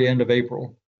the very end of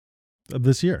April. Of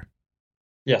this year.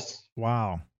 Yes.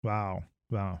 Wow. Wow.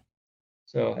 Wow.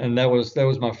 So, and that was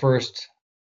my first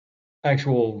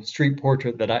actual street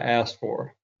portrait that I asked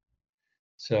for.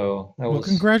 So that Well, was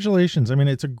congratulations. I mean,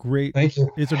 thank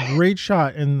you. it's a great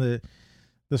shot, in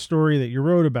the story that you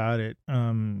wrote about it,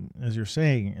 as you're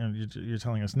saying, and you're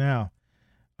telling us now.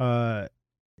 Uh,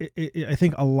 I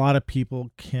think a lot of people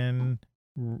can,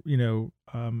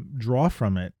 draw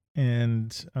from it.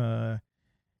 And,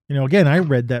 again, I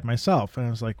read that myself and I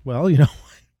was like, well, you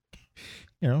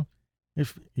know,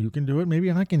 if you can do it,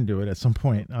 maybe I can do it at some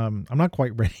point. I'm not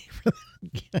quite ready for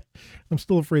that yet. I'm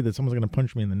still afraid that someone's going to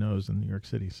punch me in the nose in New York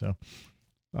City. So,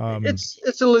 um,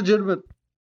 It's a legitimate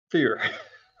fear.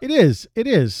 it is,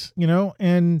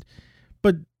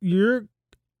 but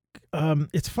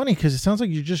it's funny because it sounds like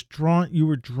you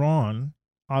were drawn,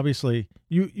 obviously,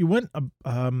 you went,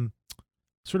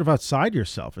 sort of outside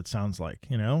yourself. It sounds like,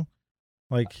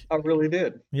 like, I really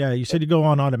did. yeah, you said you go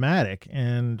on automatic,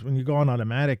 and when you go on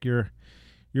automatic, you're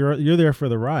there for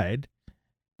the ride,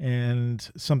 and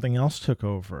something else took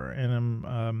over. And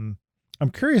I'm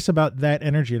curious about that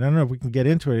energy, and I don't know if we can get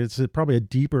into it. It's probably a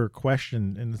deeper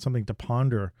question and it's something to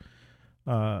ponder.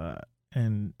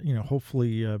 And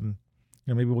hopefully,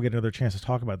 maybe we'll get another chance to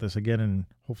talk about this again, and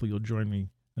hopefully you'll join me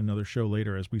in another show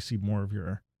later as we see more of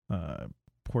your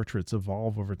portraits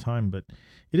evolve over time. But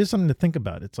it is something to think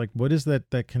about. It's like, what is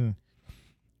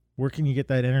where can you get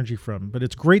that energy from? But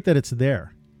it's great that it's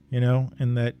there,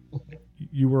 and that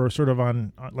you were sort of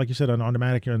on, like you said, on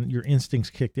automatic, and your instincts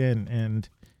kicked in,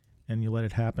 and you let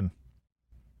it happen.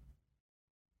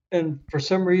 And for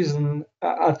some reason,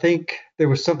 I think there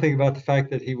was something about the fact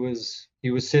that he was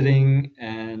sitting,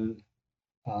 and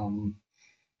um,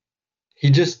 he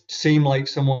just seemed like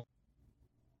someone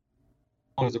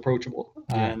who was approachable,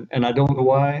 Yeah. and I don't know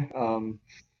why.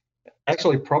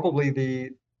 Actually, probably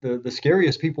the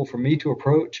scariest people for me to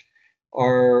approach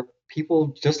are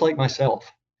people just like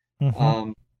myself. Mm-hmm.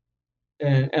 Um,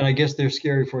 and I guess they're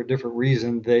scary for a different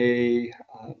reason. They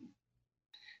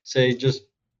say just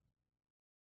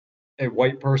a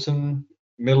white person,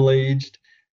 middle aged,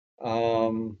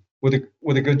 with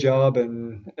a good job,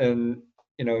 and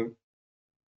you know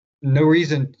no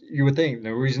reason you would think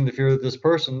no reason to fear this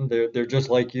person. They're just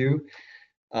like you,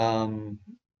 um,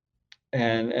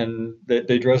 and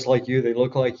they dress like you, they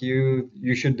look like you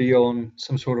should be on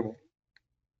some sort of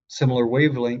similar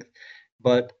wavelength.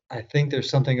 But I think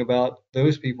there's something about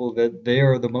those people that they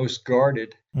are the most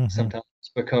guarded Mm-hmm. sometimes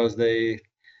because they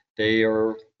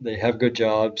have good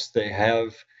jobs,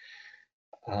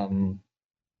 um,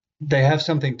 they have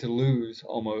something to lose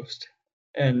almost,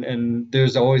 and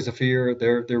there's always a fear.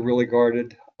 They're really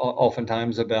guarded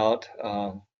oftentimes about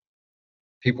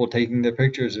people taking their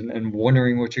pictures and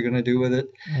wondering what you're going to do with it.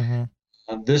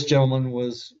 Mm-hmm. This gentleman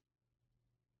was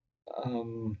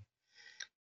um,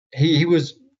 he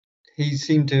he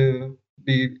seemed to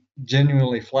be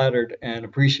genuinely flattered and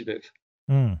appreciative,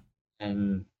 Mm.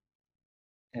 and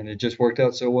and it just worked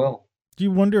out so well. Do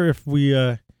you wonder if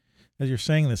as you're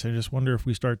saying this, I just wonder if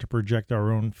we start to project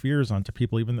our own fears onto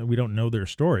people, even though we don't know their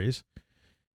stories.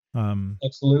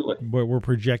 Absolutely. We're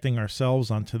projecting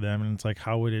ourselves onto them, and it's like,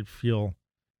 how would it feel?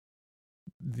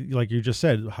 Like you just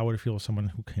said, how would it feel if someone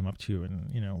who came up to you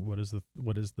and, you know, what is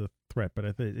the threat? But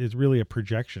I think it's really a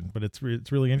projection, but it's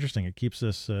really interesting. It keeps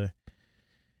us,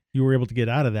 you were able to get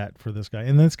out of that for this guy.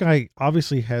 And this guy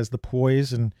obviously has the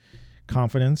poise and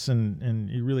confidence, and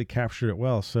you really captured it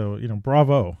well. So, you know,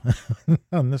 bravo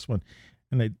on this one.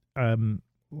 And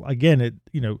again,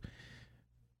 you know,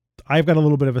 I've got a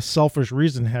little bit of a selfish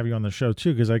reason to have you on the show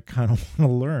too, because I kind of want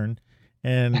to learn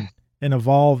and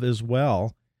evolve as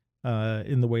well.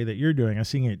 In the way that you're doing, I'm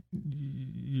seeing it.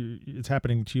 It's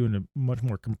happening to you in a much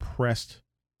more compressed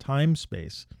time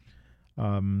space.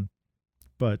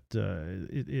 But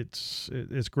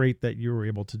it's great that you were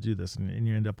able to do this, and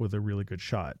you end up with a really good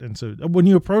shot. And so, when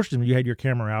you approached him, you had your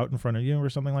camera out in front of you, or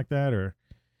something like that, or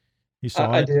you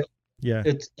saw it. I did. Yeah,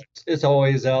 it's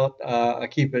always out. I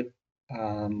keep it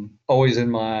always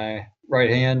in my right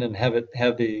hand and have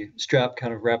the strap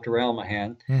kind of wrapped around my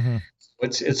hand. Mm-hmm.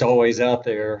 It's always out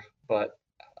there. But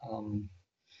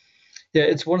yeah,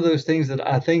 it's one of those things that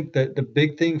I think that the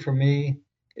big thing for me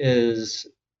is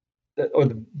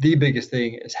the biggest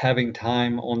thing is having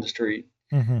time on the street.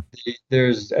 Mm-hmm.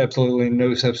 There's absolutely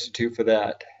no substitute for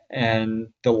that. And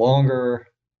the longer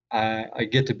I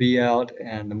get to be out,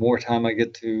 and the more time I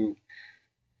get to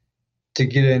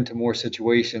get into more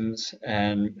situations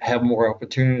and have more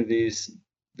opportunities,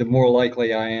 the more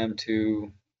likely I am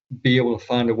to be able to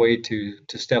find a way to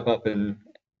step up and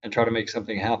try to make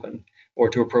something happen, or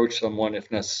to approach someone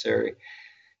if necessary.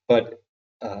 But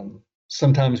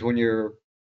sometimes when you're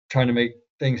trying to make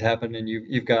things happen, and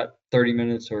you've got 30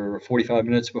 minutes or 45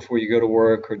 minutes before you go to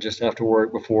work, or just after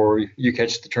work before you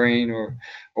catch the train or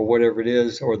whatever it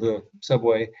is, or the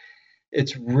subway,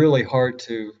 it's really hard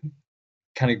to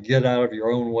kind of get out of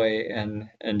your own way and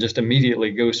just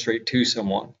immediately go straight to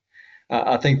someone.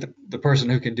 I think the person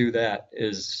who can do that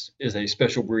is a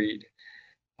special breed.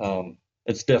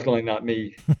 It's definitely not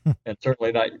me, and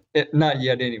certainly not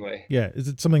yet anyway. Yeah. Is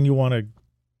it something you want to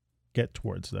get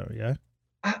towards, though? Yeah.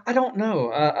 I don't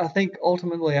know. I think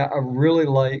ultimately I really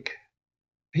like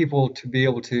people to be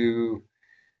able to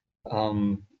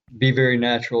be very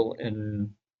natural and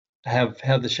have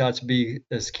the shots be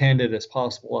as candid as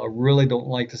possible. I really don't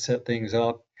like to set things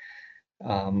up.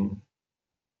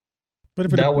 But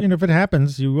if it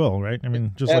happens, you will, right? I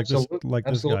mean, just absolutely,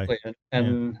 this guy.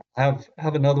 And have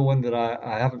another one that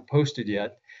I haven't posted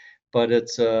yet, but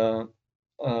it's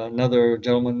another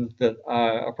gentleman that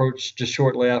I approached just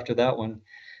shortly after that one,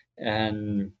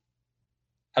 and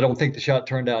I don't think the shot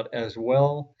turned out as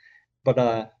well,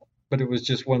 but it was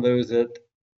just one of those that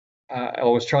I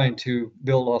was trying to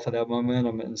build off of that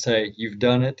momentum and say, you've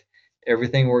done it,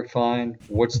 everything worked fine.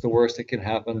 What's the worst that can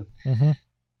happen? Mm-hmm.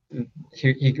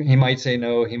 He might say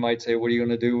no. He might say, what are you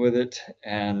going to do with it?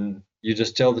 And you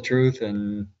just tell the truth,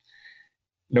 and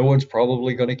no one's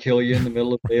probably going to kill you in the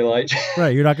middle of daylight.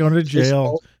 Right. You're not going to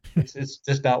jail. It's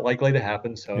just not likely to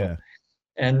happen. So, yeah.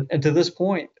 And to this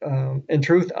point, in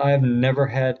truth, I have never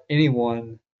had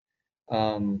anyone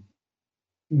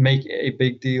make a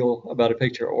big deal about a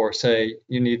picture, or say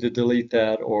you need to delete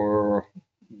that, or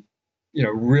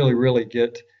really, really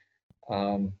get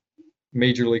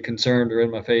majorly concerned or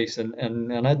in my face,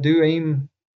 and I do aim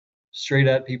straight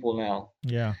at people now.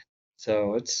 Yeah.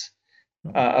 So it's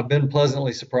I've been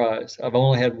pleasantly surprised. I've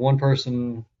only had one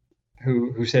person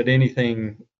who said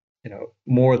anything,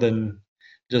 more than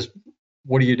just,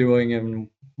 what are you doing and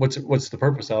what's the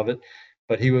purpose of it?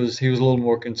 But he was a little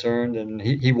more concerned, and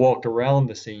he walked around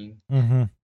the scene. Mm-hmm.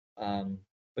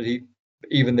 But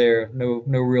even there, no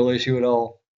real issue at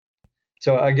all.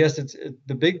 So I guess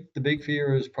the big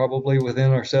fear is probably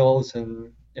within ourselves,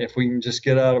 and if we can just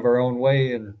get out of our own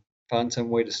way and find some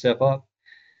way to step up,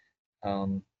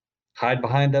 hide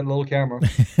behind that little camera,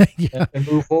 yeah.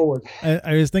 and move forward.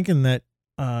 I was thinking that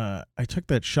I took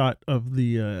that shot of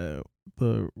the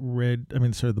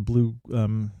blue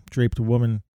draped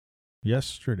woman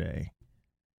yesterday,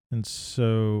 and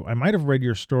so I might have read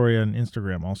your story on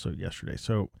Instagram also yesterday.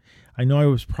 So I know I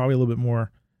was probably a little bit more.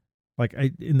 Like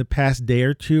in the past day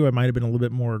or two, I might have been a little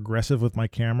bit more aggressive with my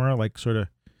camera, like sort of,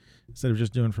 instead of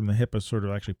just doing from the hip, I was sort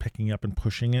of actually picking up and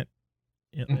pushing it,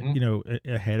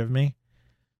 ahead of me.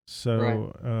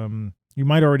 So right. You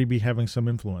might already be having some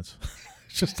influence,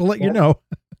 just to let you know.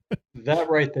 That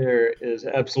right there is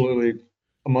absolutely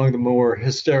among the more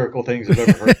hysterical things I've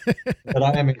ever heard. But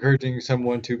I am encouraging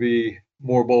someone to be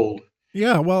more bold.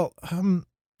 Yeah, well,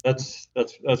 that's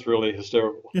really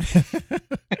hysterical.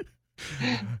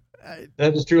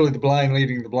 That is truly the blind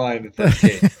leading the blind in that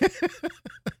case.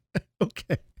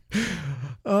 Okay.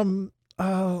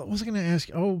 What was I going to ask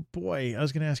you? Oh boy, I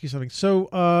was going to ask you something. So,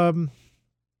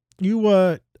 you,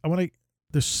 I want to,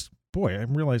 this, boy,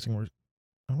 I'm realizing I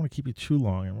don't want to keep you too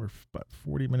long, and we're about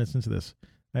 40 minutes into this.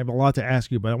 I have a lot to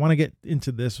ask you, but I want to get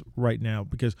into this right now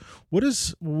because what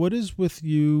is with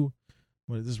you?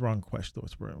 Well, this is the wrong question, though.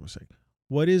 It's what I was saying.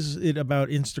 What is it about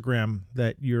Instagram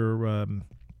that you're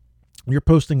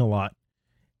posting a lot,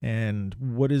 and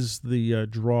what is the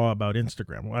draw about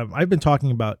Instagram? Well, I've been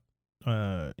talking about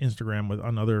Instagram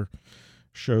on other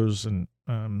shows and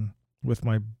with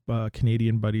my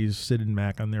Canadian buddies, Sid and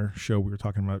Mac, on their show. We were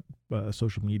talking about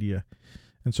social media,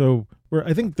 and so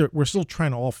I think we're still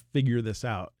trying to all figure this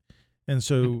out. And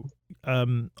so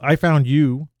I found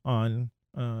you on,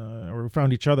 or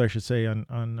found each other, I should say,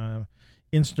 on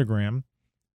Instagram.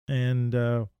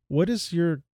 And what is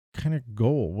your kind of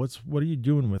goal? What are you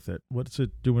doing with it? What's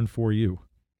it doing for you?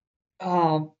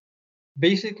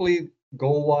 Basically,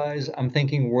 goal wise, I'm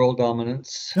thinking world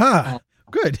dominance.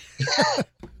 Good.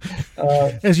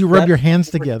 As you rub your hands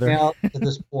together. Out to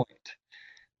this point.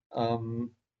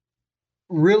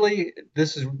 Really,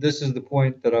 this is the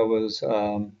point that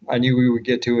I knew we would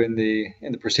get to in the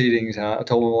proceedings. I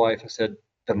told my wife, I said,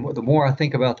 the more I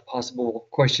think about the possible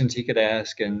questions he could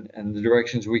ask and the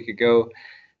directions we could go,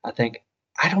 I think,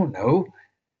 I don't know.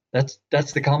 That's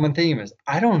the common theme is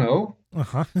I don't know.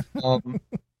 Uh-huh.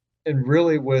 And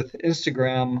really with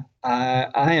Instagram,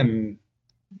 I am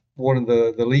one of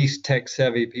the least tech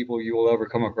savvy people you will ever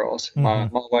come across.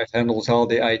 Mm-hmm. My wife handles all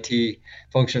the IT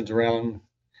functions around.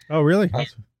 Oh, really?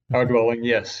 Our dwelling,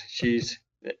 yes. She's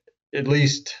at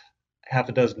least half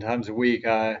a dozen times a week.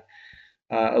 I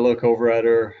look over at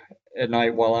her at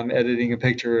night while I'm editing a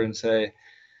picture and say,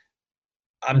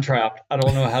 I'm trapped. I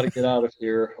don't know how to get out of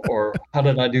here, or how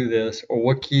did I do this, or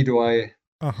what key do I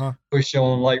push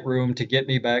on Lightroom to get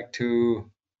me back to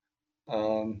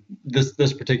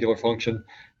this particular function.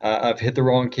 I've hit the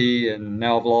wrong key and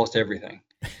now I've lost everything.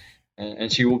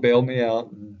 And she will bail me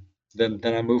out, and then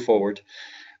I move forward.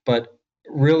 But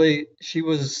really, she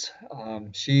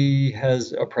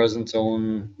has a presence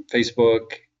on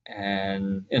Facebook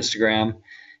and Instagram,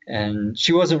 and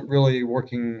she wasn't really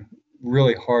working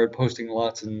really hard, posting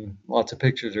lots and lots of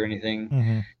pictures or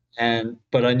anything.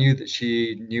 But I knew that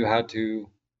she knew how to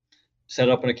set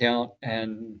up an account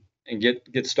and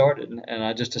get started. And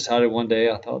I just decided one day,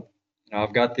 I thought, I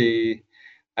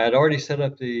had already set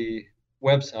up the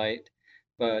website,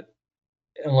 but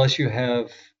unless you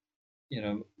have,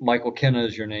 Michael Kenna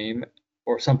as your name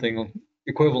or something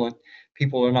equivalent,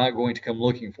 people are not going to come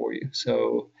looking for you.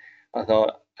 So I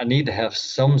thought I need to have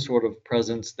some sort of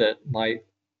presence that might,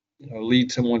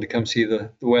 lead someone to come see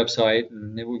the website,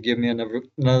 and it would give me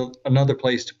another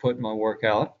place to put my work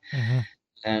out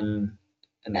and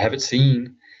have it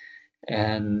seen.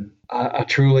 And I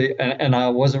truly, and I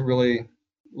wasn't really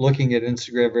looking at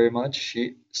Instagram very much.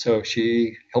 She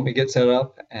helped me get set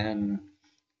up, and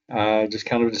I just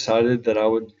kind of decided that I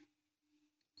would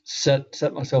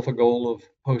set myself a goal of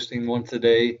posting once a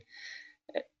day.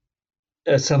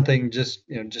 That's something just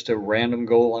a random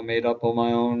goal I made up on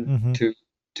my own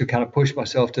to kind of push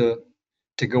myself to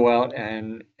go out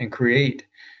and create,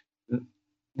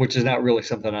 which is not really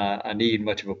something I need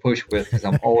much of a push with, because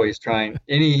I'm always trying.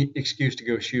 Any excuse to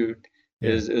go shoot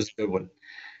is a good one.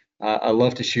 I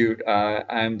love to shoot.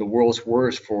 I'm the world's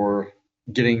worst for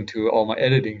getting to all my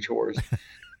editing chores,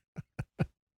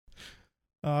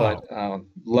 but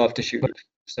love to shoot.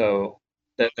 So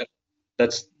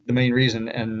that's the main reason,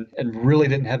 and really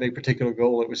didn't have a particular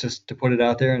goal. It was just to put it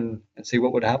out there and see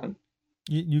what would happen.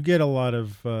 You get a lot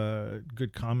of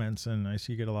good comments, and I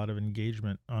see you get a lot of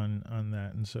engagement on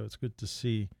that, and so it's good to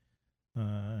see.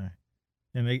 And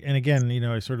again,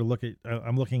 I sort of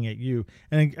I'm looking at you,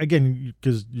 and again,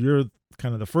 because you're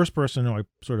kind of the first person who I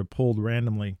sort of pulled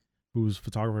randomly, whose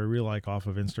photography I really like, off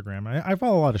of Instagram. I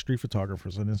follow a lot of street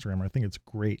photographers on Instagram. I think it's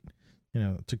great,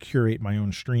 to curate my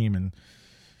own stream and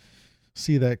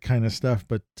see that kind of stuff.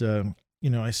 But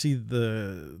I see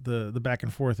the back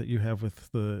and forth that you have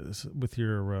with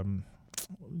your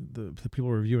the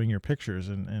people reviewing your pictures,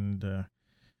 and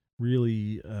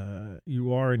really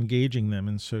you are engaging them,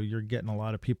 and so you're getting a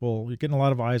lot of people, you're getting a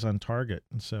lot of eyes on target,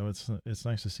 and so it's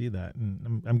nice to see that.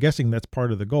 And I'm guessing that's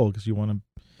part of the goal, because you want to.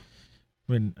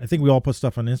 I mean, I think we all put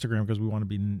stuff on Instagram because we want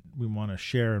to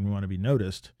share and we want to be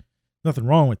noticed. Nothing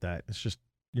wrong with that. It's just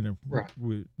right.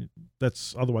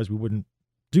 That's otherwise we wouldn't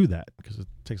do that, because it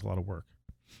takes a lot of work.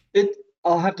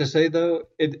 I'll have to say though,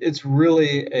 it's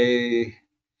really a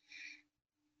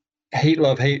hate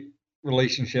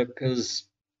relationship, because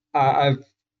I've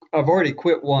I've already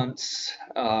quit once,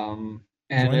 and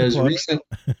Join the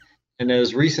club.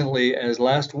 as recently as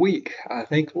last week, I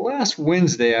think last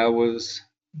Wednesday, I was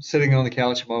sitting on the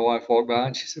couch and my wife walked by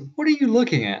and she said, "What are you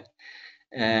looking at?"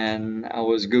 And I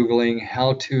was Googling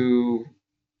how to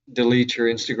delete your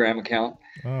Instagram account.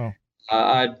 Oh,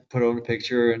 I'd put on a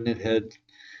picture and it had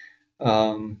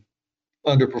um,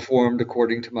 underperformed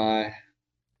according to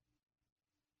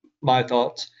my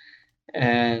thoughts,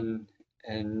 and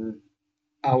and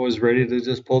I was ready to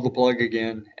just pull the plug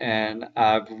again. And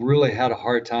I've really had a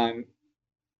hard time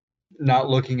not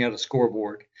looking at a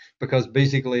scoreboard because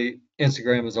basically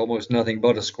Instagram is almost nothing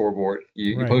but a scoreboard.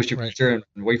 You right, post your right. picture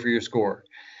and wait for your score,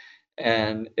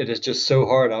 and it is just so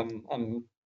hard. I'm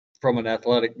from an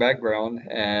athletic background,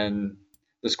 and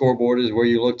the scoreboard is where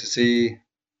you look to see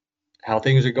how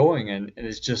things are going, and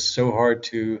it's just so hard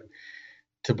to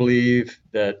believe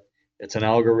that it's an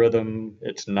algorithm.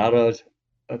 It's not a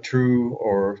true,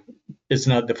 or it's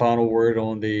not the final word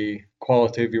on the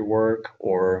quality of your work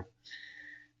or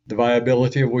the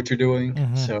viability of what you're doing.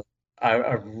 Mm-hmm. So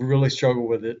I've really struggled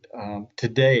with it.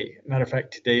 Today, matter of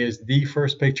fact, today is the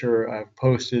first picture I've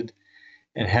posted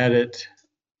and had it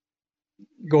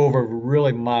go over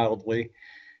really mildly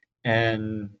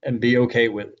and be okay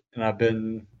with it. And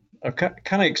I've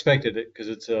kind of expected it because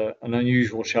it's an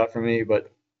unusual shot for me,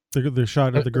 but The shot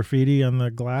of uh, the graffiti on the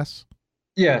glass.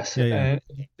 yes, Yeah,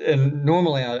 yeah. and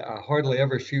normally I hardly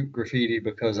ever shoot graffiti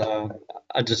because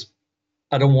I just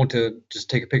I don't want to just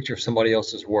take a picture of somebody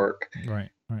else's work. Right,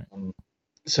 right. Um,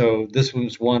 so this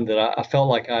was one that I felt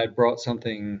like I had brought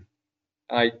something.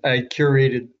 I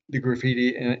curated the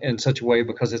graffiti in such a way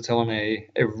because it's on a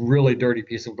really dirty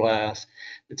piece of glass.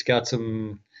 It's got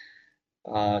some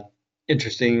uh,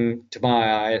 interesting to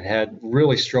my eye. It had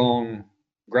really strong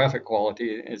graphic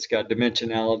quality. It's got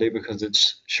dimensionality because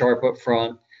it's sharp up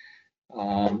front.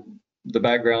 The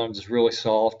background is really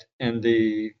soft, and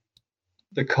the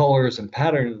colors and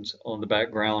patterns on the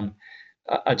background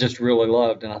I just really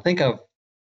loved. And I think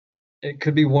it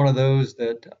could be one of those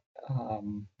that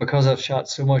because I've shot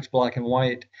so much black and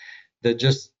white, that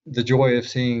just the joy of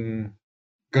seeing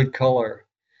good color,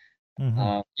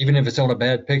 Mm-hmm. even if it's on a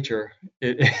bad picture,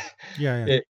 it Yeah,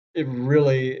 yeah. it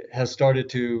really has started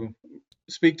to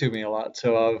speak to me a lot.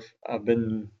 So I've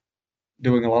been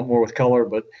doing a lot more with color,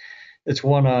 but it's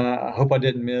one I hope I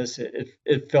didn't miss.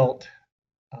 It felt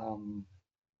um,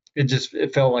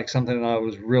 it felt like something that I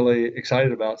was really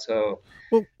excited about. So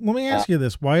Well, let me uh, ask you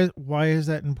this: why is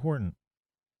that important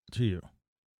to you?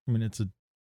 I mean, it's a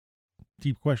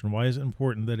deep question. Why is it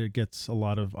important that it gets a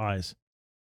lot of eyes?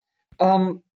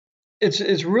 um,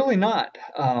 it's really not.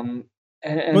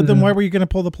 But then why And were you going to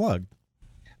pull the plug?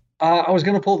 I was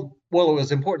going to pull. Well, it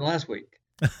was important last week.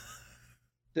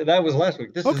 That was last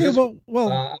week. This is Okay, this week.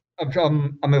 well,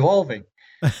 I'm evolving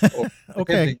or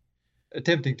okay.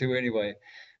 attempting to anyway.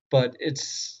 But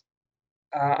it's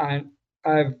I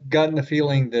I've gotten the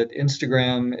feeling that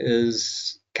Instagram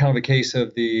is kind of a case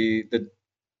of the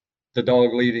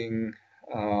dog leading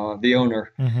the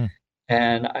owner, Mm-hmm.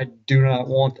 and I do not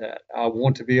want that. I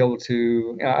want to be able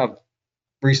to. I've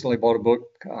recently bought a book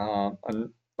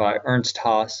by Ernst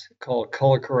Haas called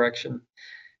Color Correction,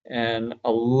 and I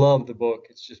love the book.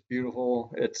 It's just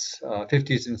beautiful. It's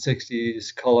 50s and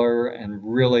 60s color and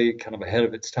really kind of ahead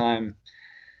of its time.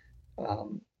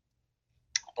 Um,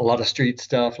 a lot of street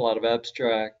stuff, a lot of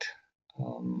abstract,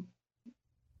 um,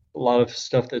 a lot of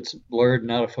stuff that's blurred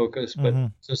and out of focus, but Mm-hmm.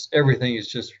 just everything is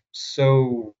just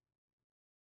so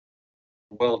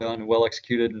well done, well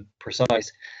executed, and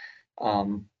precise.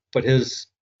 But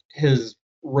his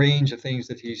range of things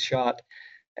that he's shot,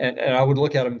 and I would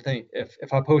look at him and think,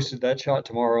 if I posted that shot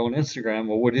tomorrow on Instagram,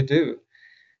 what would it do?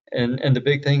 And the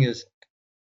big thing is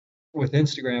with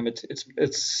Instagram,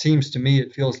 it seems to me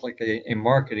it feels like a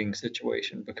marketing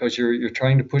situation because you're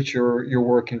trying to put your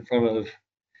work in front of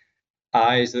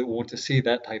eyes that want to see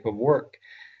that type of work.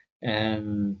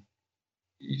 And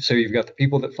so you've got the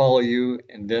people that follow you,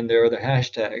 and then there are the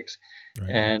hashtags. Right.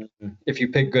 And if you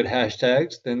pick good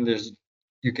hashtags, then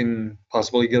you can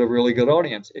possibly get a really good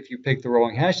audience. If you pick the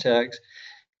wrong hashtags,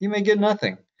 you may get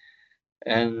nothing.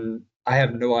 And I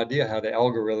have no idea how the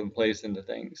algorithm plays into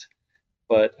things,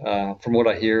 but from what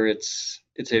I hear, it's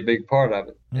a big part of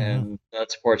it, Mm-hmm. and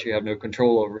that's the part you have no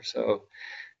control over. So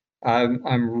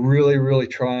I'm really really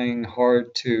trying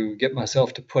hard to get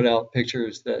myself to put out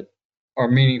pictures that are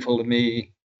meaningful to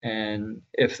me, and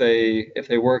if they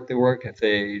work, they work. If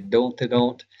they don't, they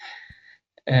don't.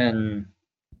 And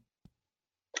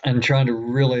trying to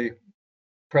really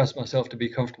press myself to be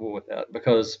comfortable with that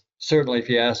because certainly if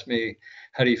you ask me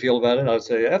how do you feel about it, I'd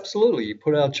say absolutely. You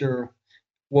put out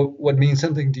what means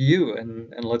something to you,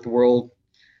 and let the world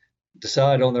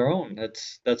decide on their own.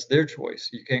 That's their choice.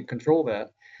 You can't control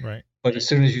that. Right. But as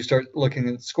soon as you start looking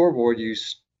at the scoreboard,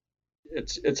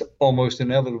 it's almost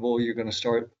inevitable you're going to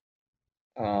start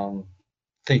um,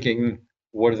 thinking,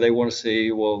 what do they want to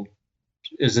see? Well,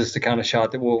 is this the kind of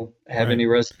shot that will have Right. any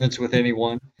resonance with But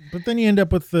anyone? but then you end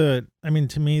up with I mean,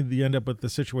 to me, you end up with the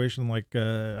situation like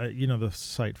the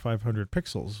site 500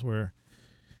 pixels, where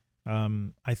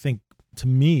I think, to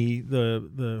me,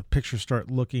 the pictures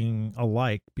start looking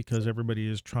alike because everybody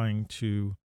is trying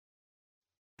to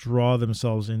draw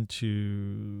themselves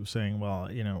into saying, well,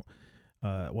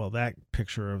 well, that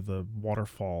picture of the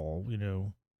waterfall,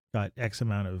 got X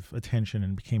amount of attention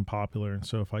and became popular. And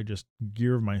so if I just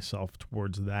gear myself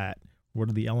towards that, what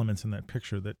are the elements in that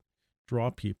picture that draw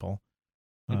people?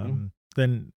 Hmm.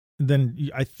 Then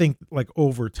I think, like,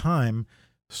 over time,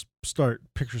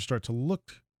 pictures start to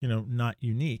look, not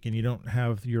unique, and you don't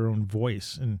have your own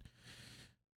voice. And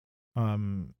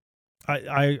um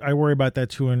I worry about that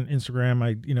too on Instagram.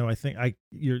 I think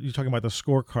you're talking about the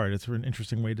scorecard. It's an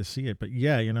interesting way to see it. But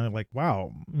yeah, like,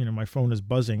 wow, my phone is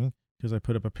buzzing because I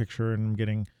put up a picture and I'm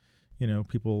getting,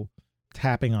 people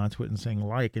tapping onto it and saying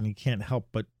like, and you can't help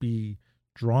but be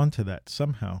drawn to that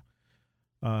somehow.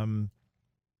 Um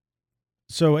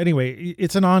so anyway,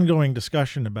 it's an ongoing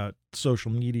discussion about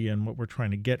social media and what we're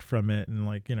trying to get from it. And,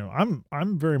 like,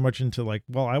 I'm very much into, like,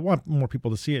 well, I want more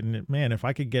people to see it. And man, if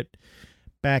I could get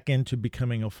back into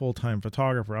becoming a full-time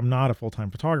photographer. I'm not a full-time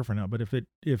photographer now, but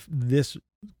if this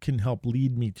can help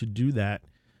lead me to do that,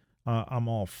 I'm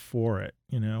all for it,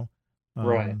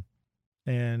 Right. Um,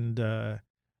 and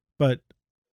but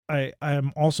I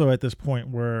am also at this point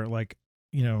where, like,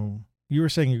 you were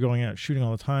saying you're going out shooting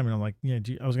all the time, and I'm like, yeah.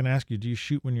 I was going to ask you, do you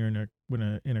shoot when you're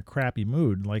in a crappy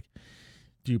mood? Like,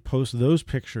 do you post those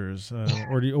pictures,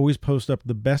 or do you always post up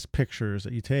the best pictures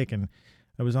that you take? And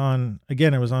I was on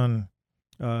the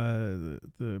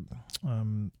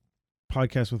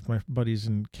podcast with my buddies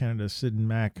in Canada, Sid and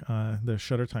Mac, the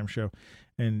Shutter Time show,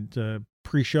 and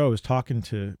pre-show I was talking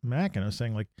to Mac, and I was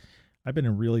saying, like, I've been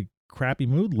in a really crappy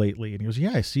mood lately, and he goes,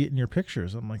 yeah, I see it in your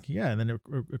pictures. I'm like, yeah. And then it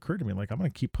occurred to me, like, I'm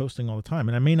going to keep posting all the time,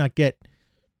 and I may not get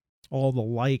all the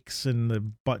likes and the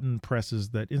button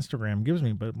presses that Instagram gives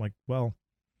me, but I'm like, well,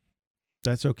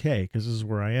 that's okay, because this is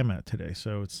where I am at today.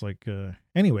 So it's like,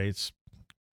 anyway, it's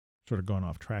sort of going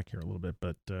off track here a little bit,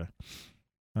 but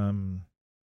um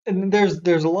And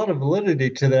there's a lot of validity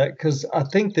to that, because I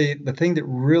think the thing that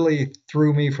really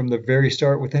threw me from the very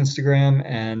start with Instagram,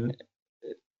 and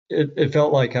it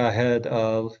felt like I had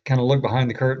kind of looked behind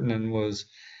the curtain and was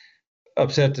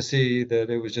upset to see that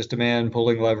it was just a man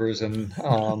pulling levers, and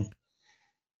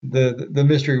the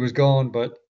mystery was gone.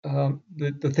 But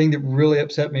the thing that really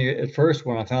upset me at first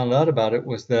when I found out about it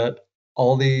was that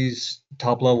all these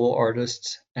top level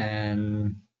artists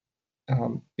and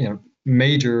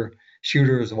major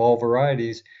shooters of all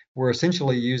varieties were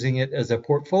essentially using it as a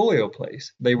portfolio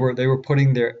place. They were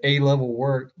putting their A level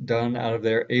work done out of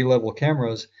their A level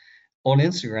cameras on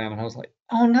Instagram, and I was like,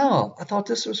 oh no, I thought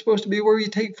this was supposed to be where you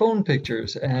take phone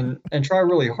pictures and try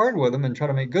really hard with them and try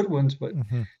to make good ones. But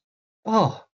mhm.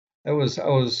 oh, I was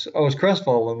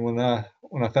crestfallen when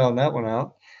I found that one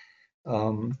out.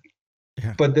 Um,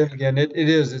 Yeah. but then again,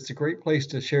 it's a great place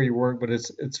to share your work, but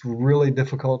it's really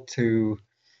difficult to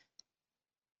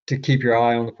keep your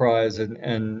eye on the prize,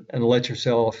 and let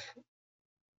yourself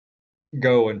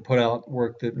go and put out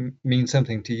work that means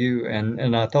something to you.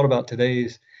 And I thought about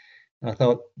today's, and I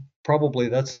thought probably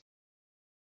that's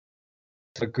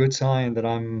a good sign that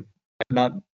I'm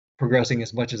not progressing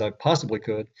as much as I possibly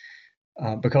could,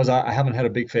 because I haven't had a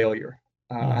big failure.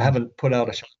 I Mhm. haven't put out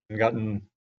a shot and gotten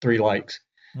 3 likes,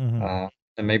 Mhm. uh,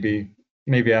 and maybe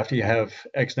after you have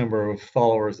X number of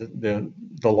followers, the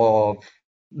law of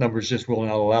numbers just will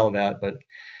not allow that. But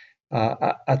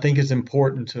I think it's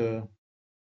important to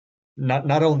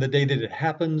not on the day that it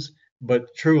happens,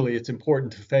 but truly, it's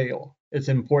important to fail. It's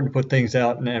important to put things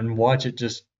out and watch it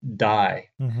just die.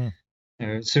 Mhm.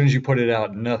 And as soon as you put it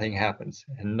out, nothing happens,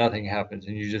 and nothing happens,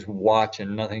 and you just watch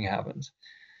and nothing happens.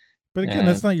 But again, And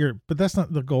that's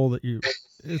not the goal that you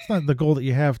it's not the goal that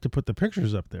you have to put the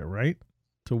pictures up there, right?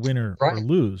 To win or right,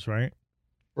 lose, right?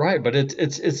 right, but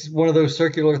it's one of those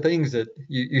circular things that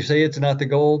you say it's not the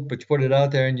goal, but you put it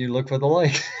out there and you look for the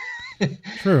like.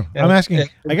 True. And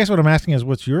I guess what I'm asking is,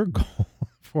 what's your goal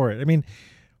for it? I mean,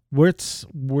 where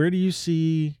do you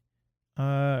see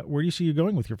you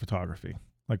going with your photography?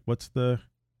 Like, what's the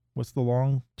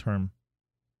long term?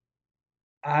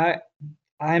 I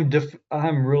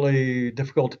I'm really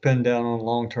difficult to pin down on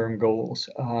long-term goals.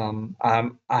 I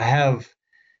have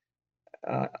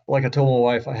like I told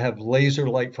my wife, I have laser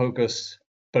light focus,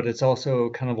 but it's also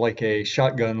kind of like a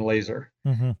shotgun laser.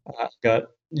 Mm-hmm. I've got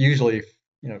usually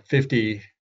 50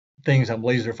 things I'm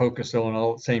laser focused on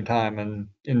all at the same time and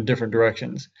in different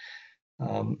directions.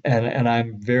 And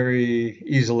I'm very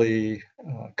easily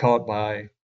caught by.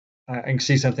 I can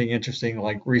see something interesting.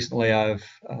 Like recently, I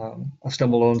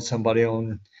stumbled on somebody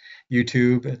on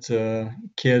YouTube. It's a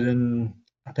kid in,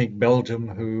 I think, Belgium,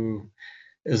 who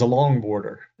is a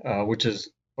longboarder, which is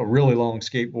a really long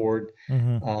skateboard,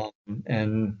 Mm-hmm. um,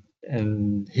 and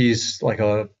and he's like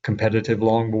a competitive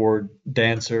longboard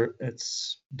dancer.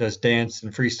 It's does dance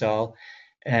and freestyle,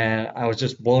 and I was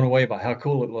just blown away by how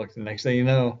cool it looked. The next thing you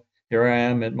know, here I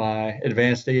am at my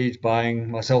advanced age buying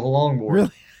myself a longboard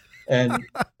Really? and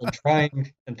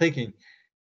trying and thinking,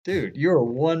 dude, you're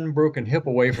one broken hip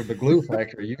away from the glue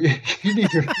factory. You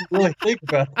need to really think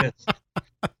about this.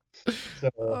 So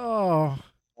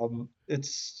Oh,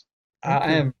 it's I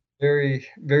okay. am very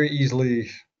very easily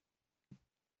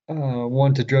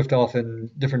one to drift off in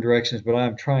different directions, but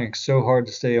I'm trying so hard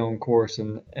to stay on course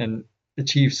and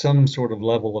achieve some sort of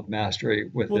level of mastery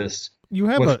with Well, this. you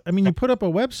have With I mean, you put up a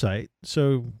website,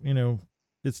 so,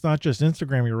 it's not just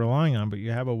Instagram you're relying on, but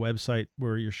you have a website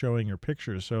where you're showing your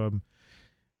pictures. So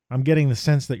I'm getting the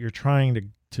sense that you're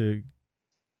trying to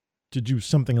to do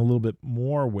something a little bit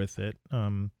more with it.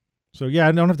 So yeah,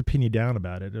 I don't have to pin you down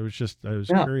about it. It was just I was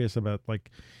yeah, curious about like,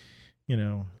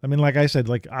 I mean, like I said,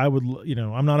 like I would,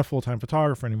 I'm not a full-time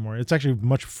photographer anymore. It's actually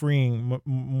much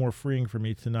more freeing for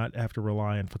me to not have to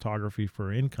rely on photography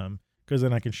for income because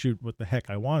then I can shoot what the heck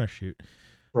I want to shoot.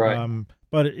 right.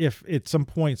 But if at some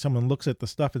point someone looks at the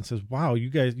stuff and says, "Wow, you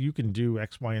guys, you can do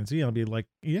X, Y, and Z," I'll be like,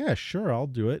 "Yeah, sure, I'll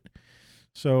do it."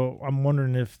 So I'm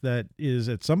wondering if that is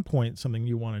at some point something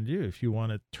you want to do, if you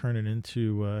want to turn it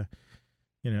into,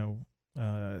 you know,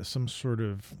 some sort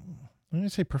of, I'm going to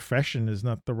say profession is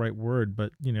not the right word,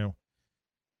 but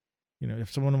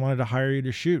if someone wanted to hire you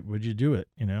to shoot, would you do it?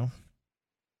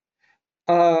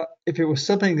 If it was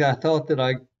something that I thought that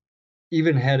I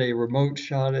even had a remote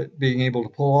shot at being able to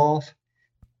pull off,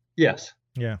 yes.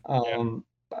 Yeah.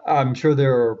 I'm sure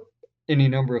there are any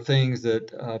number of things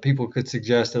that people could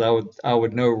suggest that I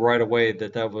would know right away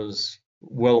that that was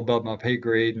well above my pay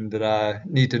grade and that I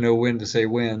need to know when to say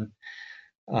when.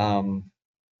 Um,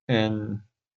 and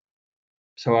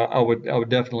so I would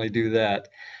definitely do that.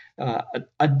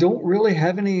 I don't really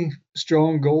have any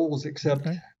strong goals except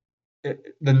Okay.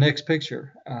 the next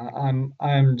picture.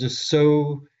 I'm just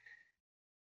so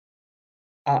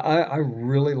I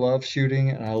really love shooting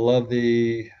and I love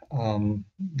the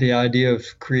idea of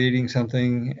creating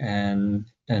something and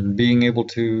being able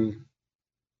to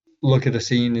look at a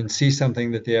scene and see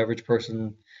something that the average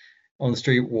person on the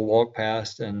street will walk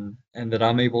past and that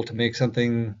I'm able to make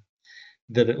something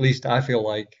that at least I feel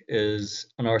like is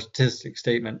an artistic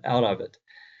statement out of it.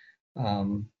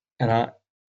 Um, and I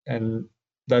and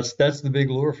that's the big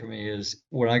lure for me is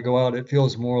when I go out, it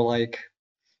feels more like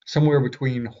somewhere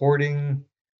between hoarding,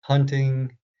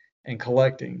 hunting, and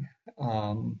collecting.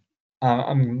 Um,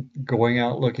 I'm going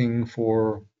out looking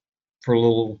for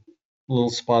little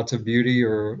spots of beauty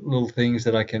or little things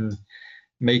that I can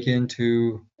make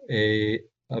into a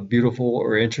beautiful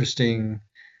or interesting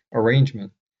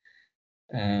arrangement.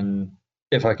 And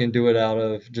if I can do it out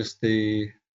of just the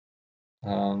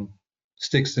um,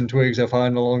 sticks and twigs I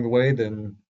find along the way,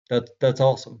 then that's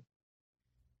awesome.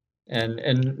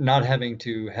 And not having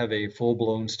to have a full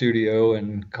blown studio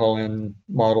and call in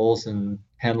models and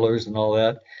handlers and all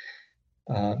that.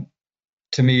 Uh,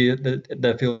 to me,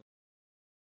 that feels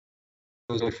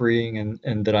really freeing,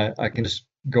 and that I can just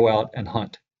go out and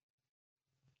hunt.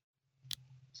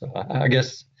 So I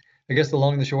guess the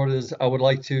long and the short is I would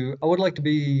like to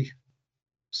be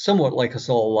somewhat like a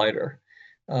Saul Leiter.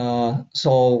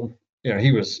 Saul,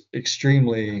 he was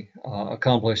extremely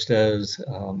accomplished as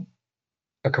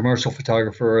a commercial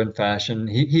photographer in fashion.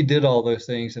 He did all those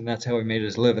things, and that's how he made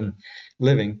his living.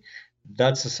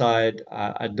 That's the side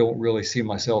I don't really see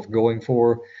myself going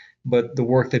for. But the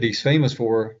work that he's famous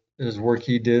for is work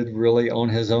he did really on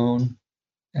his own,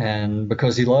 and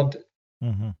because he loved it.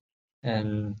 Mm-hmm.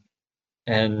 And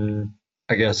and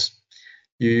I guess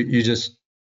you just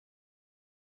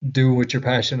do what you're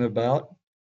passionate about,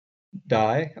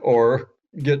 die, or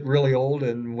get really old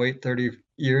and wait 30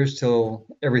 years till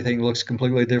everything looks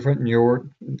completely different and your work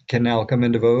can now come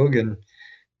into vogue and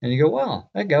you go, wow,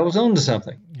 that guy was on to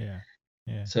something. Yeah.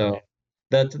 Yeah. So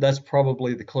that's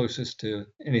probably the closest to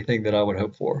anything that I would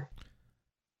hope for.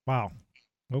 Wow.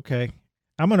 Okay.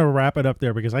 I'm going to wrap it up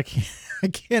there because I can't I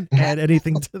can't add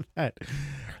anything to that.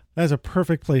 That's a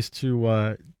perfect place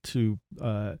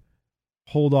to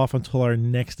hold off until our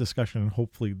next discussion, and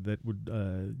hopefully that would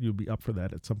you'll be up for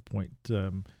that at some point.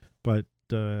 But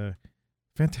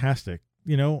fantastic,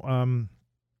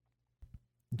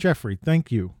 Jeffrey.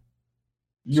 Thank you.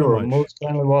 You're most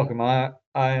kindly welcome. I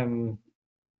am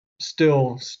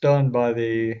still stunned by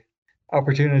the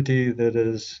opportunity that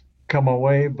has come my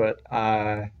way, but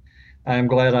I am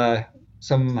glad I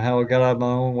somehow got out of my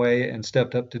own way and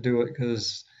stepped up to do it,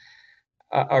 because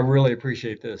I really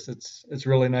appreciate this. It's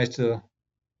really nice to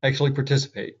actually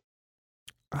participate.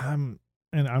 And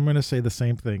I'm going to say the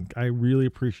same thing. I really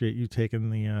appreciate you taking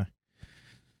the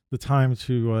time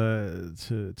to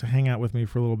hang out with me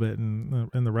for a little bit, and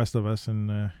the rest of us.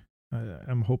 And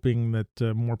I'm hoping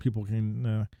that more people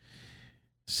can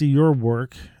see your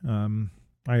work.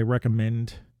 I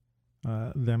recommend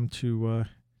them to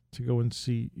go and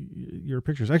see your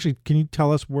pictures. Actually, can you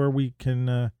tell us where we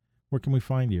can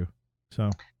find you? So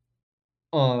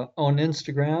on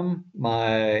Instagram,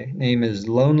 my name is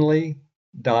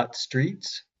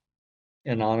lonely.streets,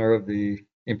 in honor of the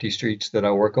empty streets that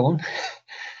I work on.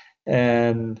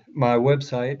 And my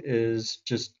website is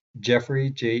just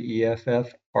Jeffrey,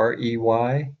 JEFFREY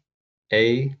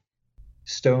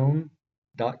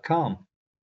stone.com.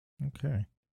 Okay.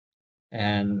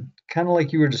 And kind of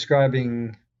like you were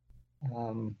describing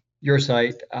your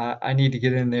site, I need to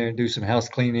get in there and do some house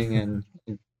cleaning and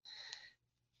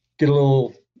get a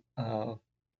little,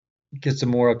 get some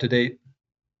more up-to-date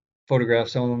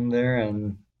photographs on there,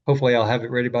 and hopefully I'll have it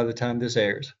ready by the time this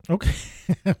airs. Okay.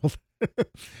 Well,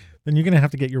 then you're going to have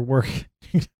to get your work.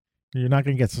 You're not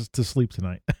going to get to sleep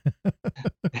tonight.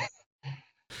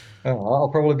 I'll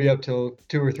probably be up till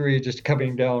 2 or 3 just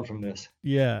coming down from this.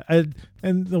 Yeah. And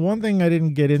the one thing I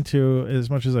didn't get into, as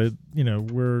much as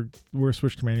we're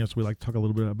Switch to Manual, so we like to talk a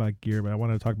little bit about gear, but I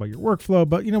wanted to talk about your workflow,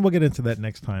 but we'll get into that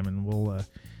next time, and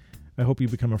I hope you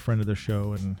become a friend of the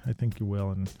show, and I think you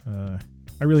will. And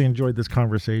I really enjoyed this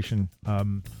conversation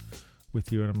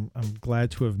with you, and I'm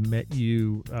glad to have met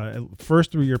you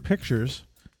first through your pictures,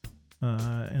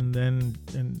 and then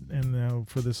now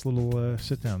for this little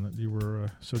sit down that you were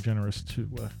so generous to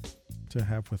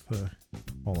have with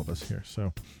all of us here.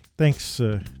 So thanks,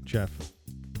 Jeff.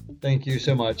 Thank you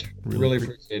so much. Really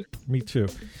appreciate it. Me too.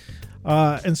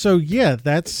 And so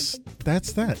that's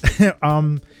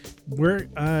that. Where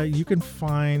you can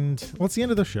find, well, it's the end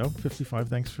of the show, 55.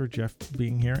 Thanks for Jeff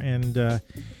being here, and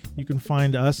you can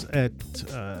find us at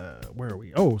where are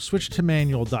we?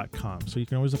 switchtomanual.com. So you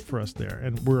can always look for us there,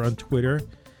 and we're on Twitter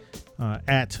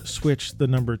at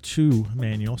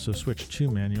switch2manual, so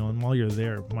switch2manual. And while you're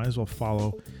there, might as well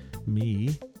follow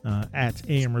me at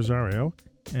AM Rosario,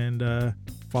 and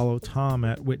follow Tom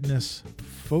at Witness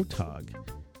Photog,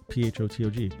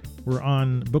 PHOTOG. We're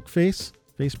on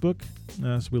Facebook,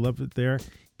 so we love it there.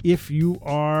 If you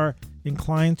are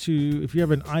inclined to, if you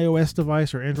have an iOS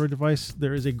device or Android device,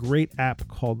 there is a great app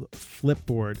called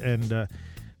Flipboard, and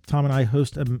Tom and I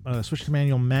host a Switch to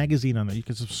Manual magazine on there. You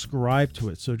can subscribe to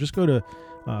it. So just go to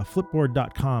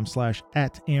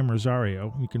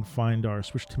flipboard.com/@amrosario. You can find our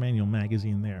Switch to Manual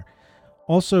magazine there.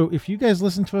 Also, if you guys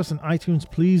listen to us on iTunes,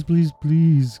 please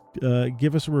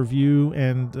give us a review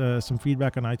and some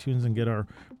feedback on iTunes and get our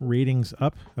ratings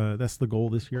up. That's the goal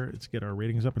this year. It's get our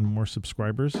ratings up and more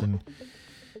subscribers, and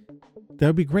that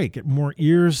would be great. Get more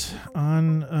ears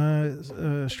on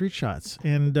Street Shots.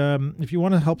 And if you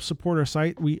want to help support our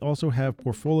site, we also have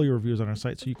portfolio reviews on our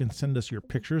site, so you can send us your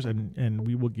pictures and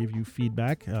we will give you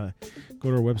feedback. Go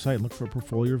to our website and look for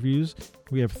portfolio reviews.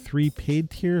 We have 3 paid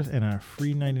tiers and a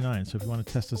free 99. So if you want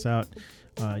to test us out,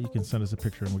 you can send us a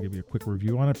picture and we'll give you a quick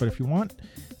review on it. But if you want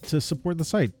to support the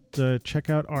site, check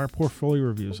out our portfolio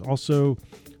reviews. Also,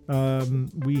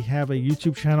 we have a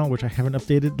YouTube channel, which I haven't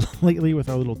updated lately with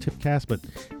our little tipcast, but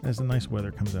as the nice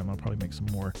weather comes in, I'll probably make some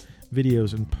more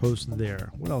videos and post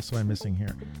there. What else am I missing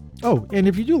here? Oh, and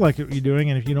if you do like what you're doing,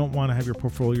 and if you don't want to have your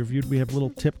portfolio reviewed, we have little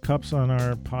tip cups on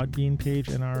our Podbean page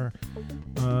and our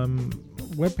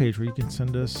webpage where you can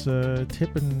send us a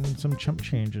tip and some chump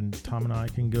change, and Tom and I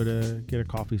can go to get a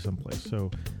coffee someplace.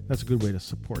 So that's a good way to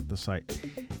support the site.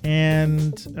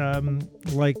 And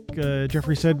like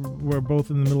Jeffrey said, we're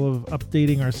both in the middle of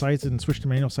updating our sites, and Switch to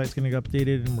Manual site's going to get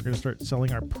updated, and we're going to start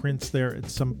selling our prints there at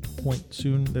some point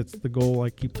soon. That's the goal.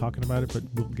 I keep talking about it, but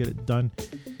we'll get it done,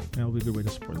 and it'll be a good way to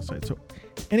support the site. So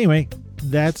anyway,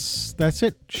 that's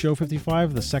it. Show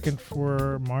 55, the 2nd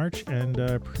for March, and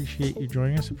appreciate you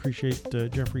joining us. Appreciate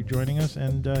Jeffrey joining us,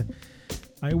 and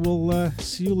I will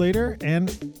see you later,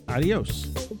 and adios.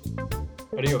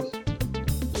 Adios.